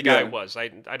 whatever the guy was, I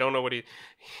don't know what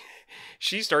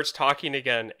she starts talking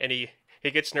again, and he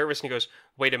gets nervous and he goes,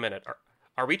 "Wait a minute,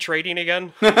 are we trading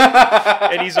again?"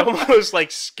 And he's almost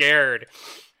like scared,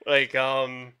 like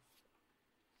And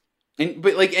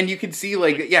you could see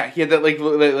he had that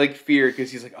like fear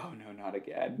because he's like, "Oh no, not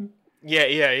again."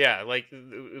 Yeah. Like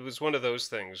it was one of those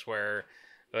things where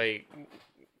like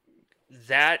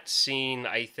that scene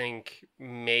I think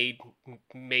made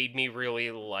me really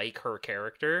like her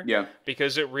character. Yeah.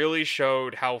 Because it really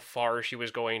showed how far she was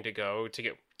going to go to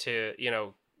get to,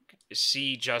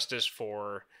 see justice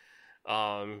for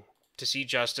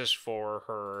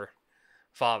her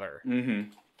father.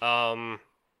 Mm-hmm.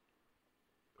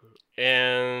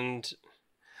 And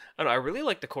I don't know, I really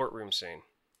like the courtroom scene.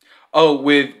 Oh,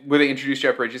 where they introduced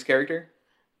Jeff Bridges' character?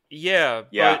 Yeah.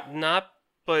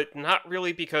 But not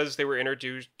really because they were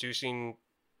introducing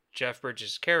Jeff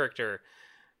Bridges' character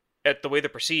at the way the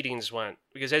proceedings went.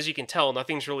 Because as you can tell,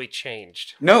 nothing's really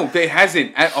changed. No, it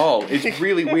hasn't at all. It's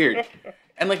really weird.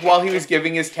 And while he was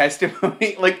giving his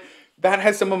testimony, that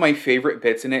has some of my favorite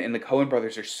bits in it. And the Coen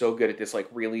brothers are so good at this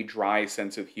really dry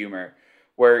sense of humor.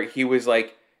 Where he was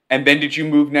like, "And then did you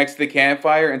move next to the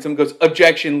campfire?" And someone goes,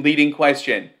 "Objection, leading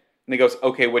question." And he goes,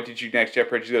 "Okay, what did you next?" Jeff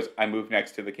Bridges goes, "I moved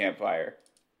next to the campfire."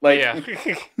 He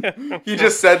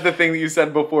just said the thing that you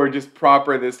said before, just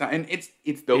proper this time. And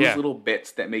it's those little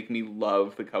bits that make me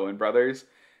love the Coen brothers.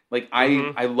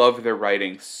 I love their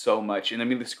writing so much. And I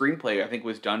mean, the screenplay, I think,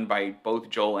 was done by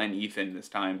both Joel and Ethan this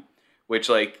time.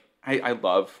 Which, I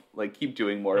love. Keep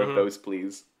doing more of those,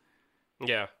 please.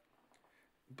 Yeah.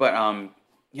 But, I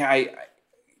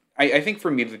think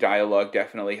for me, the dialogue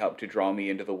definitely helped to draw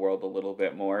me into the world a little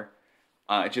bit more.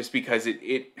 Just because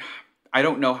it I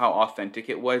don't know how authentic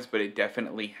it was, but it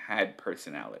definitely had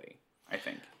personality, I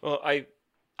think. Well,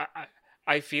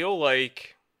 I feel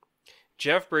like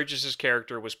Jeff Bridges'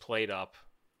 character was played up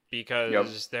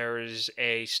because there's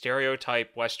a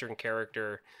stereotype Western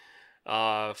character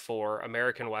for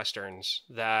American Westerns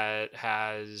that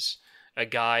has a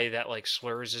guy that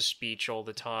slurs his speech all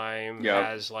the time,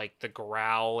 has the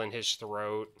growl in his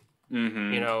throat,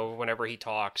 whenever he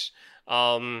talks.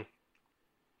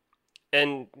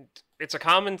 And it's a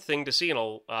common thing to see in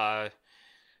a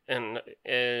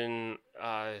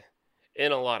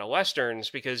lot of Westerns,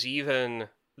 because even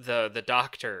the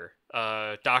doctor,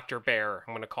 Dr. Bear,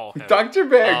 I'm going to call him. Dr.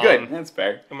 Bear, good. That's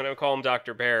fair. I'm going to call him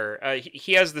Dr. Bear.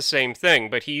 He has the same thing,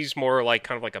 but he's more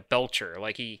kind of like a belcher.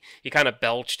 He kind of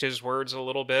belched his words a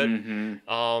little bit.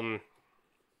 Mm-hmm.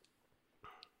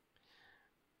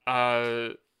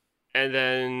 And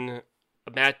then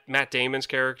Matt Damon's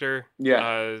character,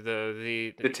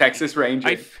 the Texas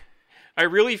Ranger. I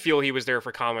really feel he was there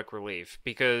for comic relief,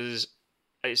 because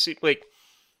I see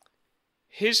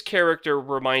his character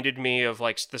reminded me of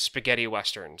the spaghetti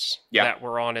westerns that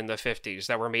were on in the 50s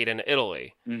that were made in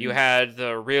Italy. Mm-hmm. You had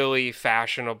the really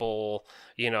fashionable,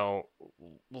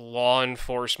 law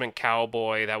enforcement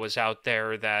cowboy that was out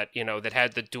there that, that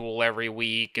had the duel every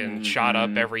week and shot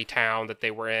up every town that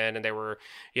they were in, and they were,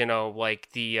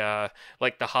 the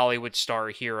Hollywood star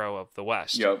hero of the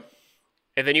West. Yep.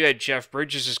 And then you had Jeff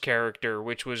Bridges' character,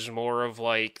 which was more of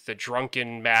the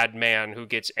drunken madman who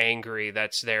gets angry,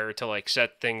 that's there to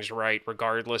set things right,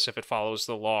 regardless if it follows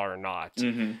the law or not.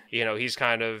 Mm-hmm. He's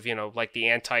kind of, the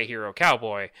anti-hero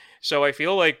cowboy. So I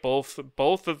feel like both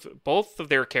of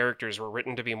their characters were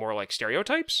written to be more like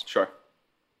stereotypes. Sure.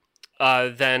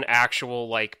 Than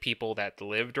actual people that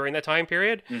lived during that time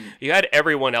period. Mm-hmm. You had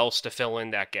everyone else to fill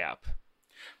in that gap.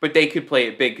 But they could play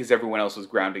it big because everyone else was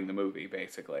grounding the movie,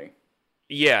 basically.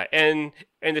 Yeah, and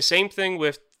the same thing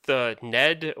with the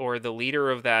Ned, or the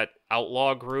leader of that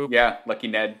outlaw group. Yeah, Lucky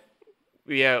Ned.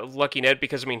 Yeah, Lucky Ned,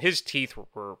 because his teeth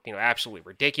were absolutely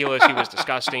ridiculous. He was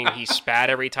disgusting. He spat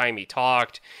every time he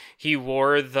talked. He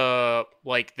wore the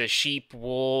sheep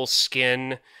wool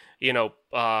skin,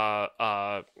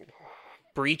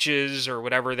 breeches or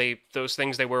whatever those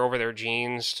things they wear over their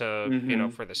jeans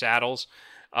to for the saddles.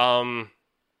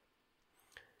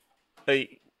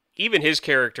 Even his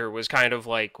character was kind of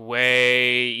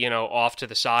way, off to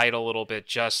the side a little bit,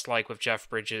 just like with Jeff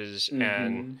Bridges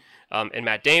and and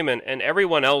Matt Damon, and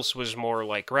everyone else was more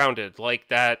like grounded, like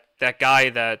that guy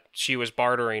that she was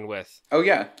bartering with. Oh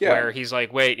yeah, yeah. Where he's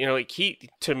like, wait, like he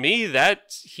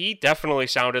definitely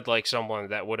sounded like someone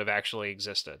that would have actually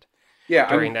existed. Yeah,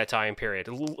 during that time period,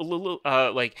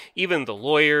 like even the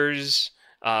lawyers,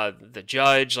 the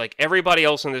judge, like everybody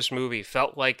else in this movie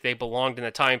felt like they belonged in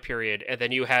the time period, and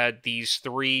then you had these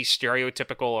 3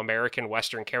 stereotypical American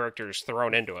Western characters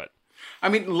thrown into it. I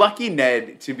mean, Lucky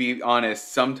Ned, to be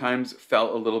honest, sometimes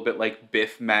felt a little bit like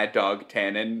Biff Mad Dog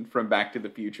Tannen from Back to the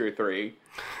Future 3.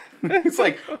 It's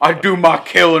like, I do my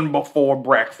killing before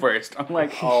breakfast. I'm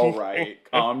like, all right,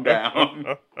 calm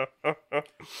down.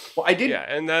 Well, I did. Yeah,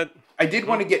 and that I did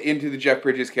want to get into the Jeff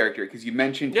Bridges character because you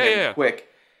mentioned him quick.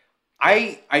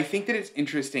 I think that it's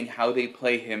interesting how they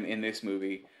play him in this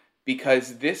movie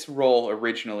because this role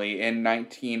originally in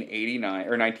 1989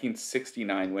 or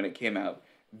 1969 when it came out,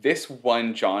 this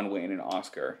won John Wayne an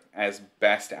Oscar as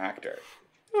Best Actor.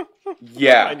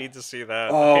 Yeah. I need to see that.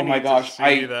 Oh my gosh.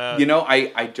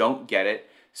 I don't get it.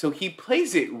 So he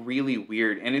plays it really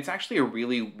weird, and it's actually a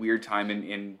really weird time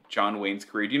in John Wayne's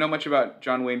career. Do you know much about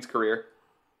John Wayne's career?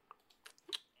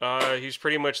 He's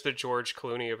pretty much the George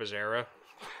Clooney of his era.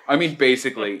 I mean,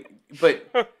 basically.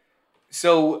 But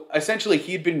so essentially,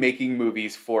 he'd been making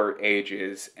movies for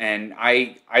ages, and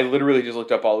I literally just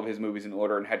looked up all of his movies in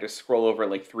order and had to scroll over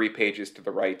like 3 pages to the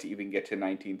right to even get to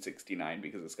 1969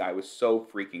 because this guy was so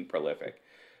freaking prolific.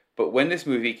 But when this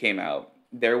movie came out,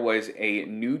 there was a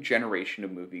new generation of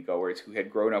moviegoers who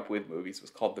had grown up with movies. It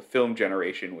was called the film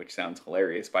generation, which sounds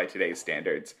hilarious by today's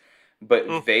standards.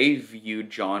 But they viewed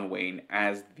John Wayne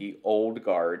as the old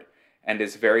guard and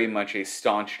as very much a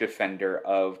staunch defender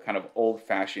of kind of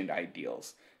old-fashioned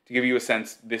ideals. To give you a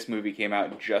sense, this movie came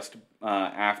out just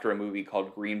after a movie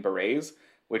called Green Berets,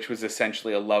 which was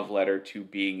essentially a love letter to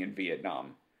being in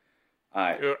Vietnam.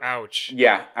 Ouch.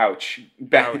 Yeah, ouch.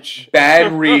 Ouch.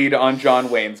 Bad read on John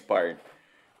Wayne's part.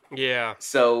 Yeah.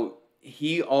 So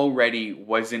he already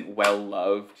wasn't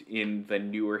well-loved in the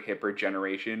newer, hipper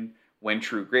generation. When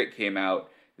True Grit came out,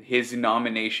 his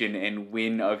nomination and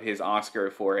win of his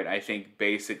Oscar for it, I think,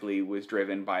 basically was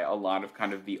driven by a lot of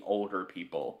kind of the older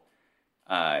people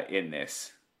in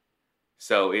this.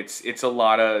 So it's a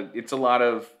lot of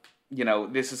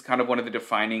this is kind of one of the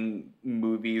defining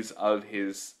movies of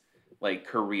his like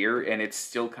career, and it's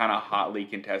still kind of hotly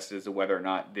contested as to whether or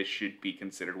not this should be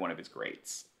considered one of his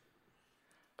greats.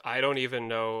 I don't even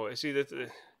know. See,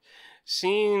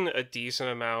 seeing a decent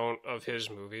amount of his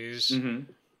movies,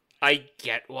 I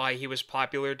get why he was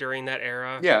popular during that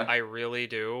era. Yeah. I really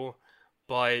do.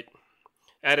 But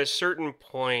at a certain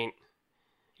point,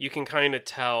 you can kind of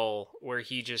tell where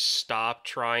he just stopped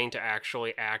trying to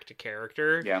actually act a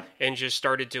character and just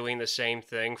started doing the same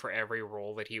thing for every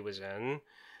role that he was in.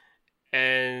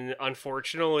 And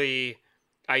unfortunately,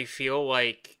 I feel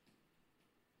like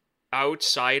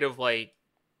outside of like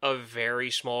a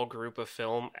very small group of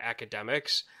film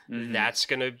academics, that's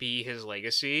going to be his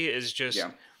legacy, is just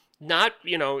not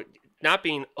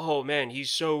being, oh man,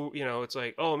 he's so, it's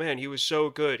like, oh man, he was so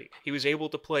good. He was able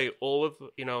to play all of,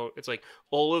 it's like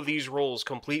all of these roles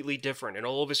completely different and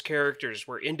all of his characters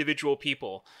were individual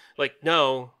people. Like,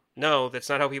 no, that's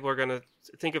not how people are going to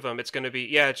think of him. It's going to be,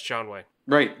 it's John Wayne.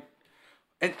 Right.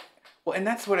 And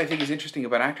that's what I think is interesting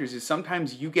about actors is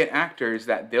sometimes you get actors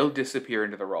that they'll disappear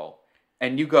into the role.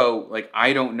 And you go, like,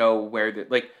 I don't know where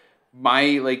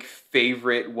my, like,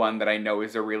 favorite one that I know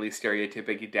is a really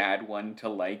stereotypic dad one to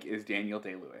like is Daniel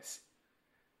Day-Lewis.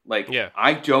 Like,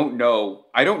 I don't know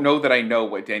that I know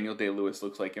what Daniel Day-Lewis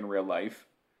looks like in real life.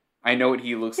 I know what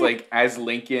he looks like as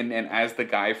Lincoln and as the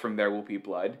guy from There Will Be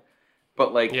Blood.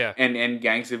 But, like, and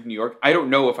Gangs of New York, I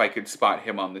don't know if I could spot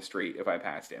him on the street if I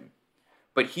passed him.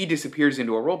 But he disappears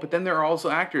into a role. But then there are also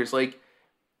actors, like,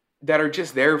 that are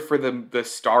just there for the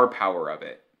star power of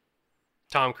it.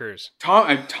 Tom Cruise.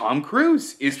 Tom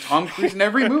Cruise is Tom Cruise in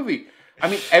every movie.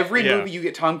 I mean, every movie you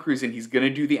get Tom Cruise in, he's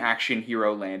gonna do the action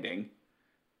hero landing,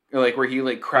 like where he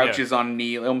like crouches on a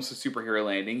knee, almost a superhero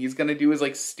landing. He's gonna do his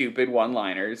like stupid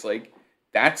one-liners. Like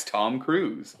that's Tom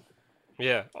Cruise.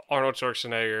 Yeah, Arnold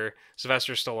Schwarzenegger,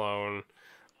 Sylvester Stallone.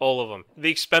 All of them.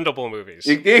 The Expendable movies.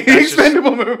 The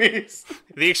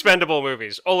Expendable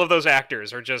movies. All of those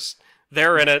actors are just,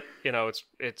 they're in it.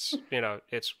 It's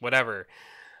whatever.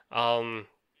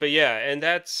 But yeah, and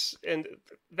that's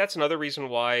another reason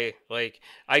why, like,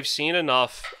 I've seen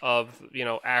enough of,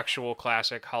 actual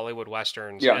classic Hollywood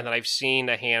Westerns, and then I've seen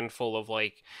a handful of,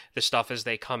 like, the stuff as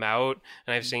they come out,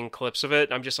 and I've seen clips of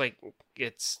it. I'm just like,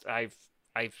 I've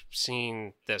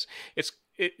seen this.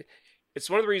 It's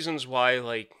one of the reasons why,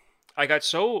 like, I got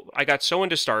so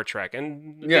into Star Trek,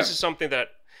 and this is something that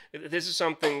this is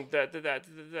something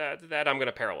that I'm going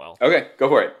to parallel. Okay, go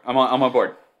for it. I'm on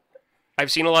board.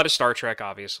 I've seen a lot of Star Trek,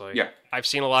 obviously. Yeah. I've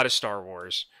seen a lot of Star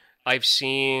Wars. I've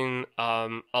seen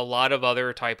a lot of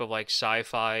other type of like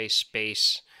sci-fi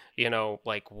space,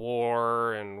 like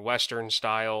war and Western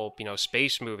style,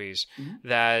 space movies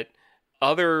that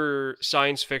other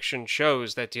science fiction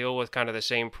shows that deal with kind of the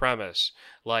same premise,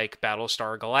 like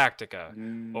Battlestar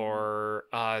Galactica, or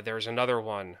there's another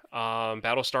one,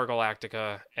 Battlestar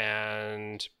Galactica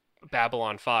and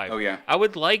Babylon 5. Oh, yeah. I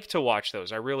would like to watch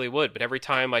those. I really would. But every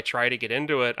time I try to get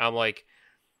into it, I'm like,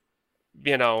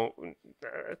 I'm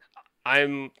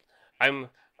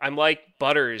like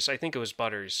Butters. I think it was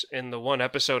Butters in the one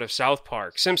episode of South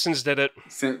Park. Simpsons did it.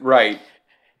 Right.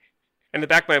 In the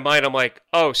back of my mind, I'm like,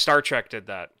 oh, Star Trek did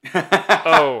that.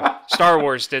 Oh, Star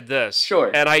Wars did this.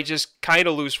 Sure. And I just kind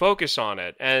of lose focus on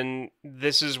it. And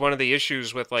this is one of the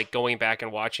issues with like going back and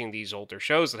watching these older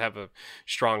shows that have a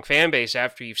strong fan base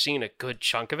after you've seen a good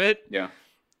chunk of it. Yeah.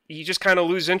 You just kind of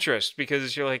lose interest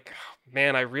because you're like,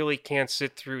 man, I really can't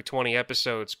sit through 20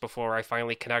 episodes before I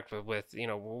finally connect with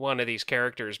one of these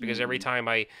characters, because every time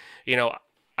I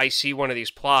see one of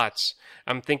these plots,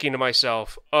 I'm thinking to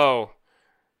myself, oh,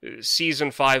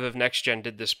 Season 5 of Next Gen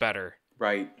did this better.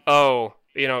 Right. Oh,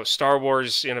 Star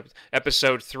Wars,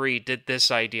 Episode 3 did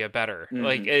this idea better.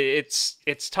 Like, it's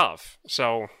tough.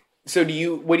 So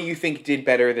what do you think did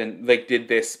better than, like, did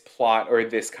this plot or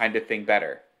this kind of thing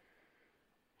better?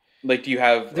 Like, do you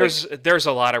have... There's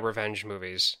a lot of revenge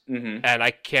movies. And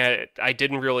I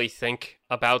didn't really think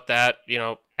about that,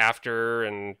 after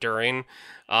and during.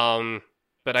 But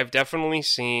I've definitely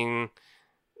seen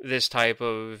this type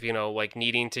of, like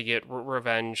needing to get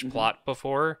revenge plot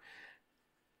before.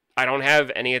 I don't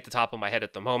have any at the top of my head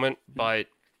at the moment, but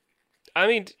I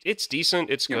mean, it's decent.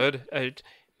 It's good.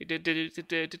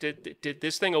 Did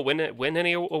this thing win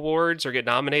any awards or get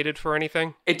nominated for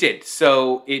anything? It did.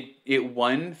 So it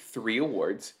won 3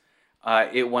 awards.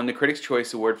 It won the Critics'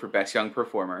 Choice Award for Best Young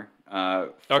Performer.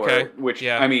 Which,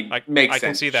 yeah, I mean, makes sense.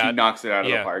 Can see that. She knocks it out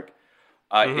of the park.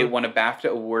 It won a BAFTA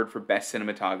Award for Best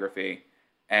Cinematography.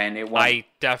 And it won. I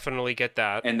definitely get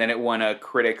that. And then it won a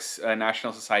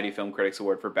National Society Film Critics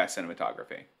Award for Best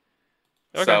Cinematography.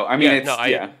 Okay. So I mean,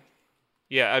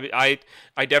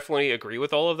 I definitely agree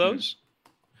with all of those.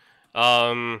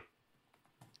 I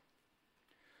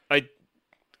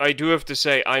do have to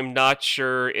say I'm not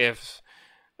sure if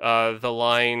the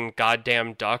line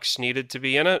 "goddamn ducks" needed to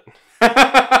be in it.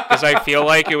 Because I feel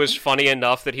like it was funny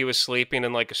enough that he was sleeping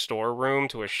in like a storeroom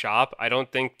to a shop. I don't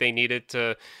think they needed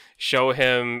to show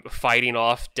him fighting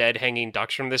off dead hanging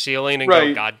ducks from the ceiling and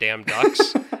go "goddamn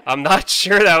ducks." I'm not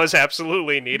sure that was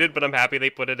absolutely needed, but I'm happy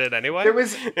they put it in anyway.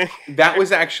 That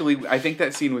was actually, I think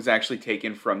that scene was actually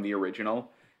taken from the original.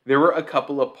 There were a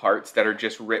couple of parts that are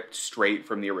just ripped straight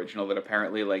from the original that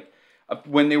apparently, like,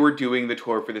 when they were doing the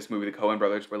tour for this movie, the Coen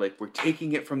brothers were like, we're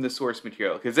taking it from the source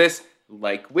material. Because this,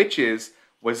 like Witches,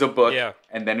 was a book,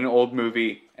 and then an old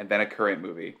movie, and then a current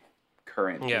movie.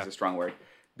 Current is a strong word.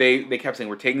 They kept saying,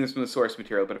 we're taking this from the source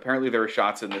material, but apparently there are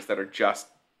shots in this that are just,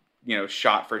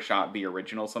 shot for shot the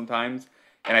original sometimes.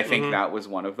 And I think that was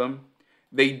one of them.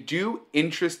 They do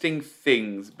interesting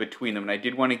things between them, and I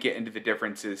did want to get into the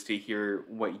differences to hear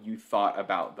what you thought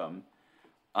about them.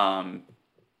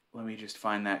 Let me just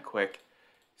find that quick.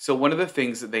 So one of the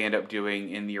things that they end up doing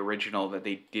in the original that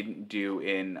they didn't do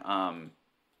in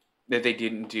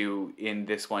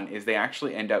this one is they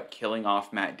actually end up killing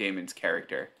off Matt Damon's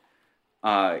character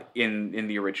in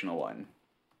the original one.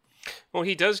 Well,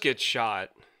 he does get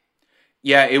shot.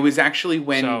 Yeah, it was actually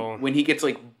when he gets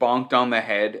like bonked on the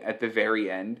head at the very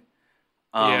end.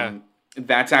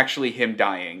 That's actually him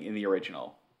dying in the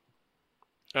original.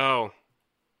 Oh.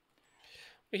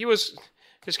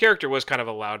 His character was kind of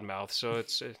a loudmouth, so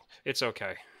it's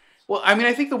okay. Well, I mean,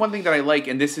 I think the one thing that I like,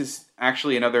 and this is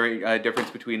actually another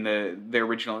difference between the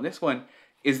original and this one,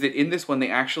 is that in this one they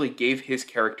actually gave his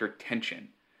character tension.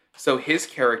 So his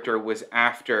character was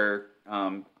after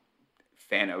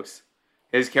Thanos.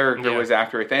 His character was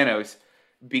after Thanos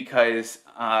because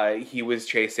he was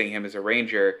chasing him as a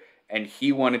ranger, and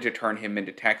he wanted to turn him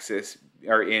into Texas,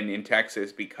 or in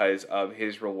Texas, because of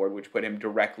his reward, which put him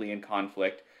directly in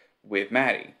conflict with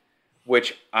Maddie,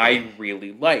 which I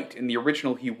really liked. In the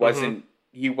original, he wasn't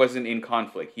in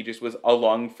conflict. He just was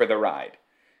along for the ride.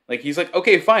 Like, he's like,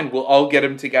 okay, fine, we'll all get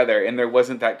him together, and there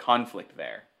wasn't that conflict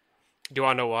there. Do you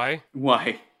want to know why?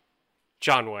 Why?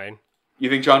 John Wayne. You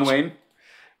think John Wayne?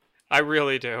 I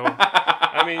really do.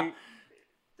 I mean,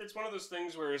 it's one of those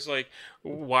things where it's like,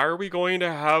 why are we going to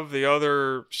have the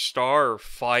other star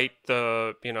fight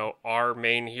our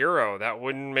main hero? That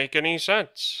wouldn't make any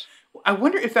sense. I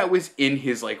wonder if that was in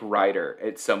his like rider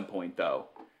at some point though.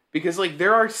 Because like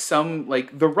there are some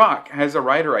like The Rock has a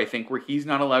rider I think where he's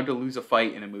not allowed to lose a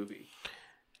fight in a movie.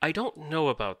 I don't know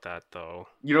about that though.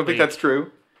 You don't think that's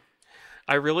true?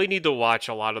 I really need to watch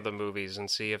a lot of the movies and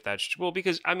see if that's well,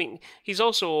 because I mean, he's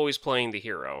also always playing the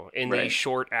hero in Right. these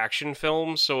short action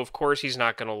films, so of course he's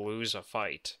not going to lose a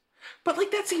fight. But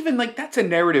like that's even like that's a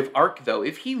narrative arc though.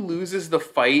 If he loses the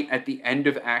fight at the end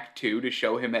of Act 2 to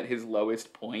show him at his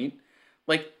lowest point,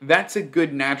 like that's a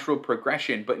good natural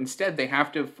progression. But instead they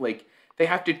have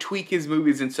to tweak his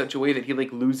movies in such a way that he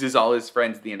like loses all his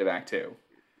friends at the end of Act 2.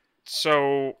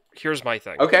 So here's my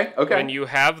thing. Okay. When you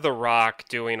have The Rock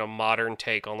doing a modern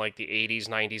take on like the 80s,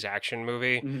 90s action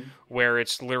movie, where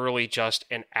it's literally just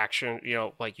an action,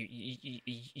 like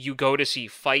you go to see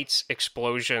fights,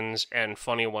 explosions, and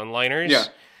funny one-liners. Yeah.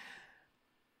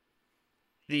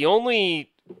 The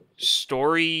only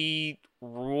story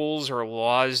rules or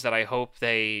laws that I hope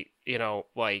they,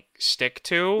 stick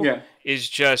to is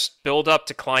just build up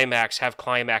to climax, have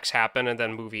climax happen, and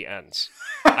then movie ends.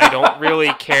 I don't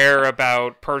really care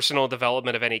about personal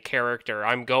development of any character.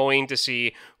 I'm going to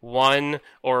see one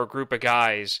or a group of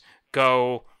guys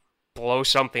go blow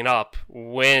something up,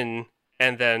 win,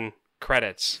 and then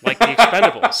credits. Like the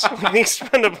Expendables. The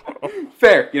Expendables.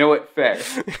 Fair. You know what? Fair.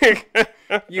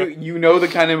 you know the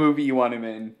kind of movie you want him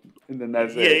in, and then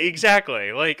that's it. Yeah,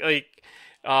 exactly. Like the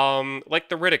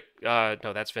Riddick.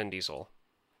 No, that's Vin Diesel.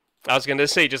 I was gonna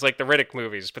say just like the Riddick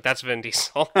movies, but that's Vin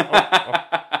Diesel.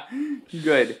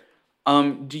 Good.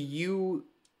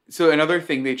 So another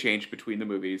thing they changed between the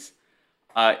movies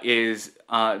is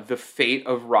the fate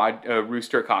of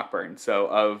Rooster Cockburn, so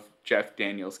of Jeff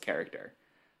Daniels' character.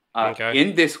 Okay.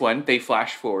 In this one, they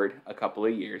flash forward a couple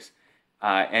of years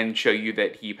and show you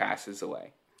that he passes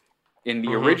away. In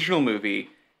the original movie,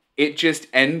 it just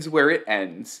ends where it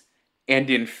ends, and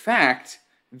in fact,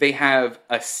 they have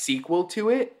a sequel to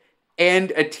it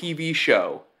and a TV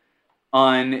show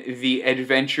on the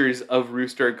adventures of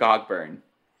Rooster Cogburn.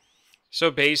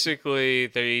 So basically,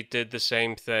 they did the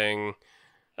same thing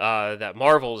that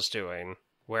Marvel's doing,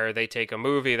 where they take a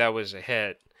movie that was a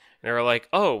hit, and they were like,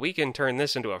 "Oh, we can turn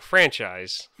this into a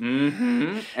franchise."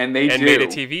 Mm-hmm. And they made a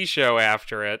TV show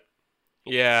after it.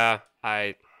 Yeah,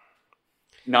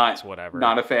 it's whatever.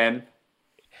 Not a fan.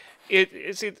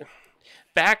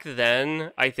 Back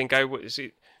then, I think I was.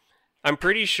 I'm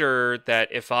pretty sure that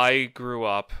if I grew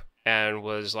up and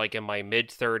was like in my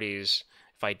mid-30s,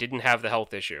 if I didn't have the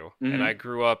health issue, and I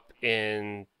grew up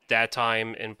in that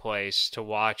time and place to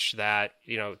watch that,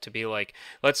 to be like,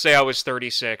 let's say I was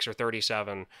 36 or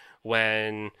 37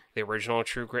 when the original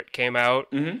True Grit came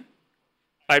out,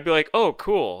 I'd be like, oh,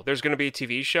 cool, there's going to be a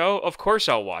TV show? Of course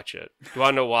I'll watch it. Do you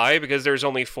want to know why? Because there's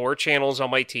only 4 channels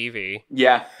on my TV.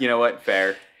 Yeah, you know what?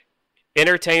 Fair.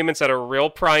 Entertainment's at a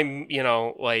real prime,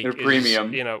 They're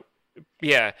premium.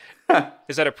 Yeah,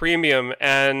 is at a premium,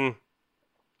 and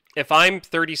if I'm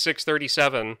 36,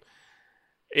 37,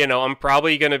 I'm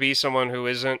probably going to be someone who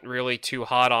isn't really too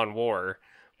hot on war,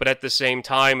 but at the same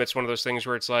time, it's one of those things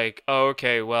where it's like, oh,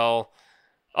 okay, well,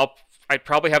 I'd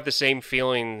probably have the same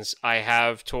feelings I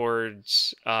have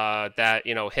towards that,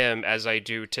 him as I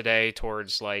do today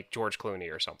towards like George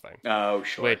Clooney or something. Oh,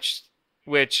 sure.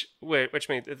 Which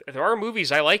means there are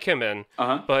movies I like him in,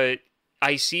 but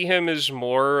I see him as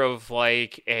more of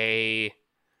like a...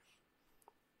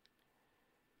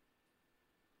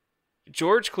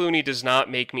 George Clooney does not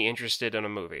make me interested in a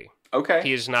movie. Okay.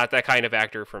 He is not that kind of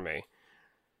actor for me.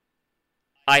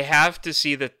 I have to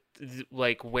see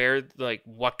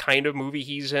what kind of movie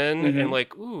he's in, and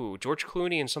like, ooh, George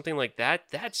Clooney and something like that,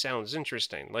 that sounds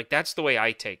interesting. Like, that's the way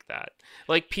I take that.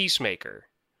 Like Peacemaker.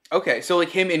 Okay, so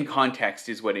like him in context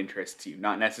is what interests you,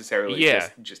 not necessarily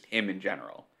just him in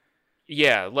general.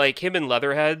 Yeah, like him in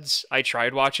Leatherheads, I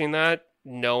tried watching that,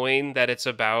 knowing that it's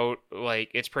about, like,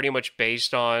 it's pretty much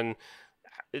based on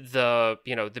the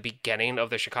beginning of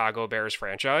the Chicago Bears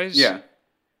franchise. Yeah.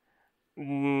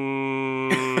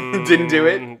 Didn't do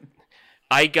it?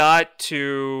 I got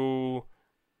to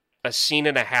a scene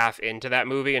and a half into that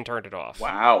movie and turned it off.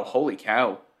 Wow, holy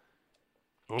cow.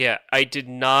 Yeah, I did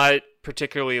not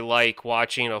particularly like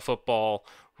watching a football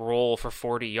roll for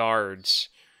 40 yards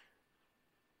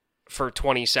for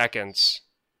 20 seconds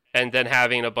and then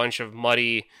having a bunch of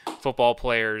muddy football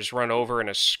players run over in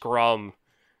a scrum.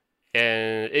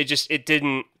 And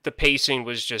the pacing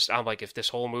was just, I'm like, if this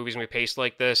whole movie's gonna be paced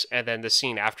like this, and then the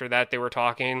scene after that they were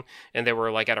talking and they were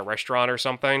like at a restaurant or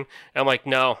something, I'm like,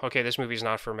 no, okay, this movie's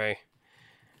not for me.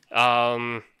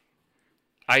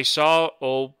 I saw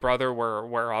Old Brother, Where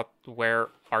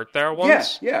Art Thou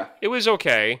once? Yeah. It was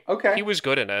okay. Okay. He was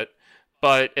good in it.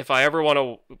 But if I ever want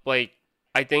to, like,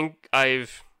 I think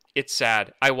it's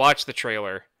sad. I watched the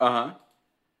trailer. Uh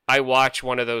I watch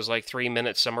one of those, like,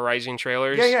 3-minute summarizing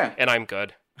trailers. Yeah. And I'm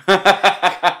good.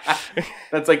 huh.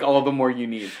 That's like all the more you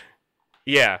need.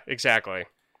 Yeah, exactly.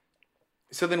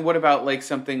 So then what about like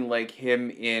something like him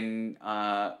in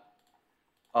I'll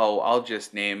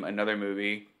just name another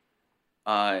movie.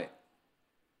 Hold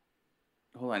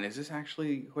on, is this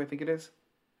actually who I think it is?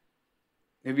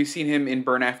 Have you seen him in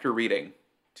Burn After Reading?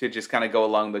 To just kind of go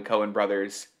along the Coen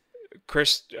brothers.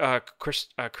 Kristen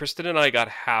and I got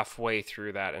halfway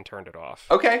through that and turned it off.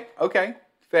 Okay,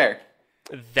 fair.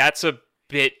 That's a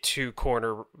bit too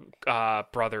Corner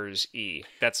Brothers-y.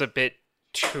 That's a bit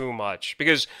too much.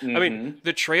 Because, I mean,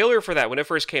 the trailer for that, when it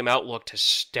first came out, looked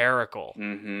hysterical.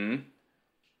 Mm-hmm.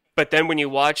 But then when you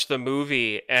watch the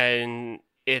movie, and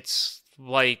it's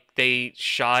like they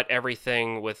shot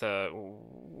everything with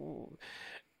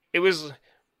It was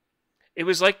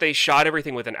like they shot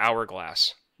everything with an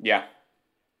hourglass. Yeah.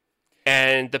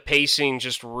 And the pacing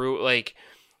just the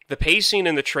pacing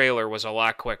in the trailer was a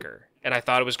lot quicker, and I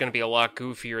thought it was going to be a lot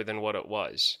goofier than what it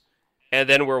was. And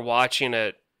then we're watching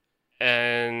it,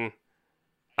 and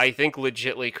I think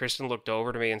legitly Kristen looked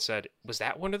over to me and said, "Was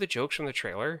that one of the jokes from the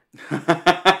trailer?"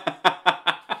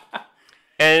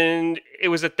 And it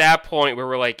was at that point where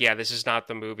we're like, yeah, this is not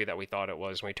the movie that we thought it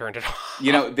was when we turned it off.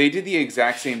 You know, they did the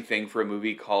exact same thing for a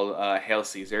movie called Hail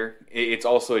Caesar. It's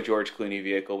also a George Clooney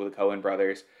vehicle with the Coen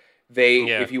brothers.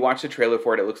 If you watch the trailer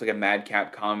for it, it looks like a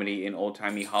madcap comedy in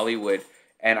old-timey Hollywood.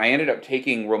 And I ended up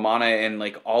taking Romana and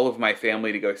like all of my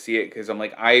family to go see it because I'm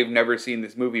like, I've never seen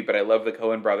this movie, but I love the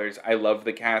Coen brothers. I love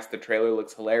the cast. The trailer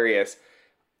looks hilarious.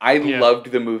 I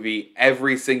loved the movie.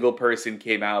 Every single person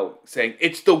came out saying,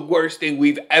 it's the worst thing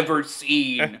we've ever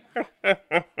seen.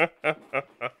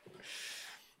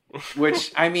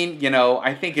 Which, I mean, you know,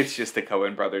 I think it's just the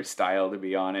Coen brothers style, to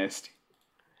be honest.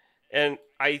 And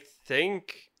I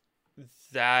think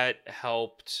that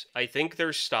helped. I think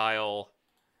their style,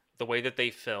 the way that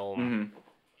they film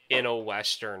in a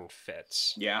Western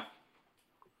fits. Yeah.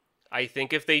 I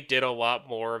think if they did a lot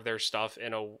more of their stuff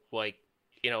in a, like,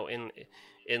 you know,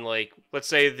 in like, let's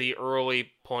say the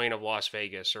early point of Las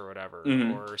Vegas or whatever,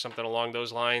 or something along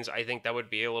those lines, I think that would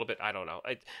be a little bit, I don't know.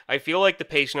 I feel like the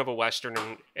pacing of a Western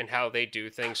and how they do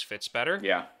things fits better.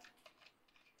 Yeah.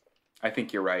 I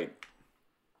think you're right.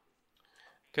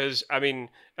 Because, I mean,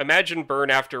 imagine Burn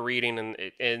After Reading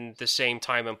in the same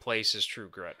time and place as True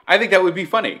Grit. I think that would be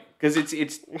funny, because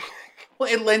it's well,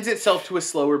 it lends itself to a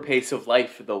slower pace of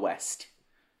life, the West.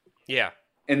 Yeah.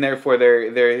 And therefore,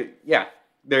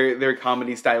 their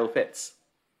comedy style fits.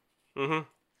 Mm-hmm.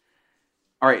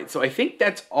 All right, so I think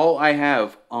that's all I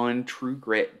have on True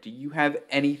Grit. Do you have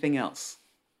anything else?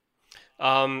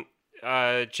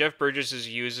 Jeff Bridges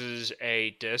uses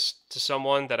a diss to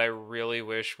someone that I really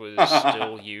wish was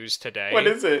still used today. What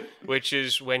is it? Which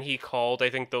is when he called, I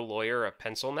think, the lawyer a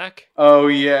pencil neck. Oh,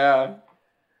 yeah.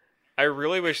 I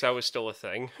really wish that was still a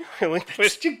thing.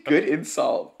 It's such a good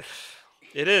insult.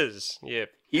 It is. Yeah,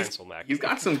 pencil neck. He's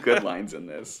got some good lines in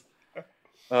this.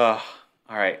 All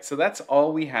right, so that's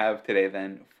all we have today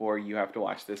then for You Have to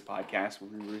Watch This podcast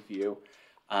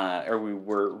where we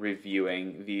were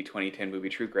reviewing the 2010 movie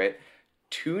True Grit.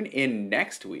 Tune in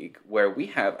next week where we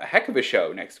have a heck of a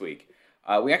show next week.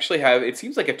 We actually have, it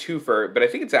seems like a twofer, but I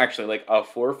think it's actually like a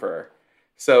fourfer.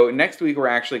 So next week we're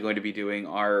actually going to be doing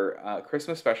our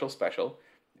Christmas special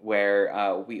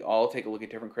where we all take a look at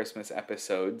different Christmas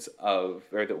episodes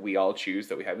that we all choose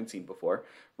that we haven't seen before.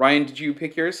 Ryan, did you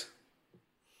pick yours?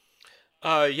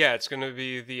 Yeah, it's going to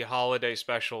be the holiday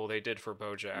special they did for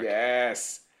BoJack.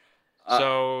 Yes.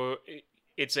 So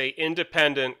it's a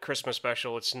independent Christmas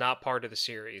special. It's not part of the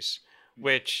series,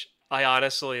 which I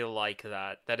honestly like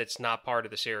that it's not part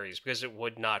of the series because it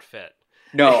would not fit.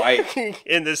 No,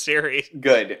 in the series.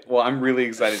 Good. Well, I'm really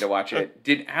excited to watch it.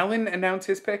 Did Alan announce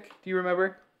his pick? Do you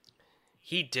remember?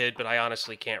 He did, but I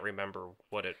honestly can't remember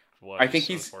what it was. I think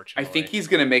he's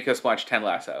going to make us watch Ted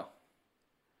Lasso.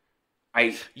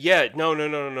 Yeah, no.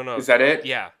 Is that it?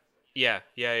 Yeah.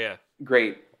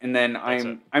 Great. And then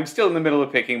I'm still in the middle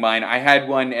of picking mine. I had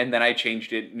one and then I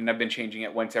changed it, and I've been changing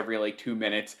it once every like 2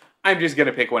 minutes. I'm just going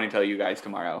to pick one and tell you guys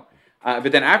tomorrow.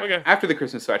 But then after the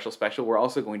Christmas special, we're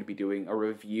also going to be doing a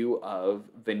review of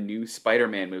the new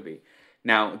Spider-Man movie.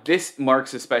 Now, this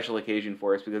marks a special occasion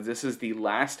for us because this is the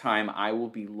last time I will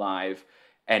be live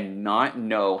and not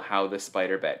know how the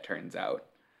Spider-Bet turns out.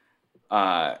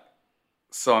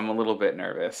 So I'm a little bit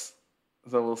nervous.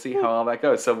 So we'll see how all that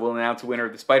goes. So we'll announce the winner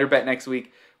of the Spider-Bet next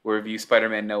week. We'll review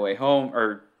Spider-Man No Way Home.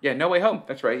 No Way Home.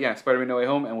 That's right. Yeah, Spider-Man No Way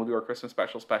Home. And we'll do our Christmas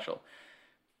special.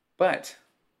 But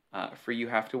for You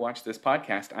Have to Watch This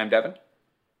podcast. I'm Devin.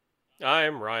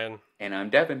 I'm Ryan. And I'm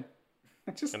Devin.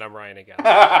 And I'm Ryan again.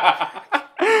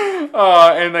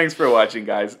 And thanks for watching,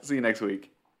 guys. See you next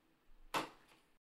week.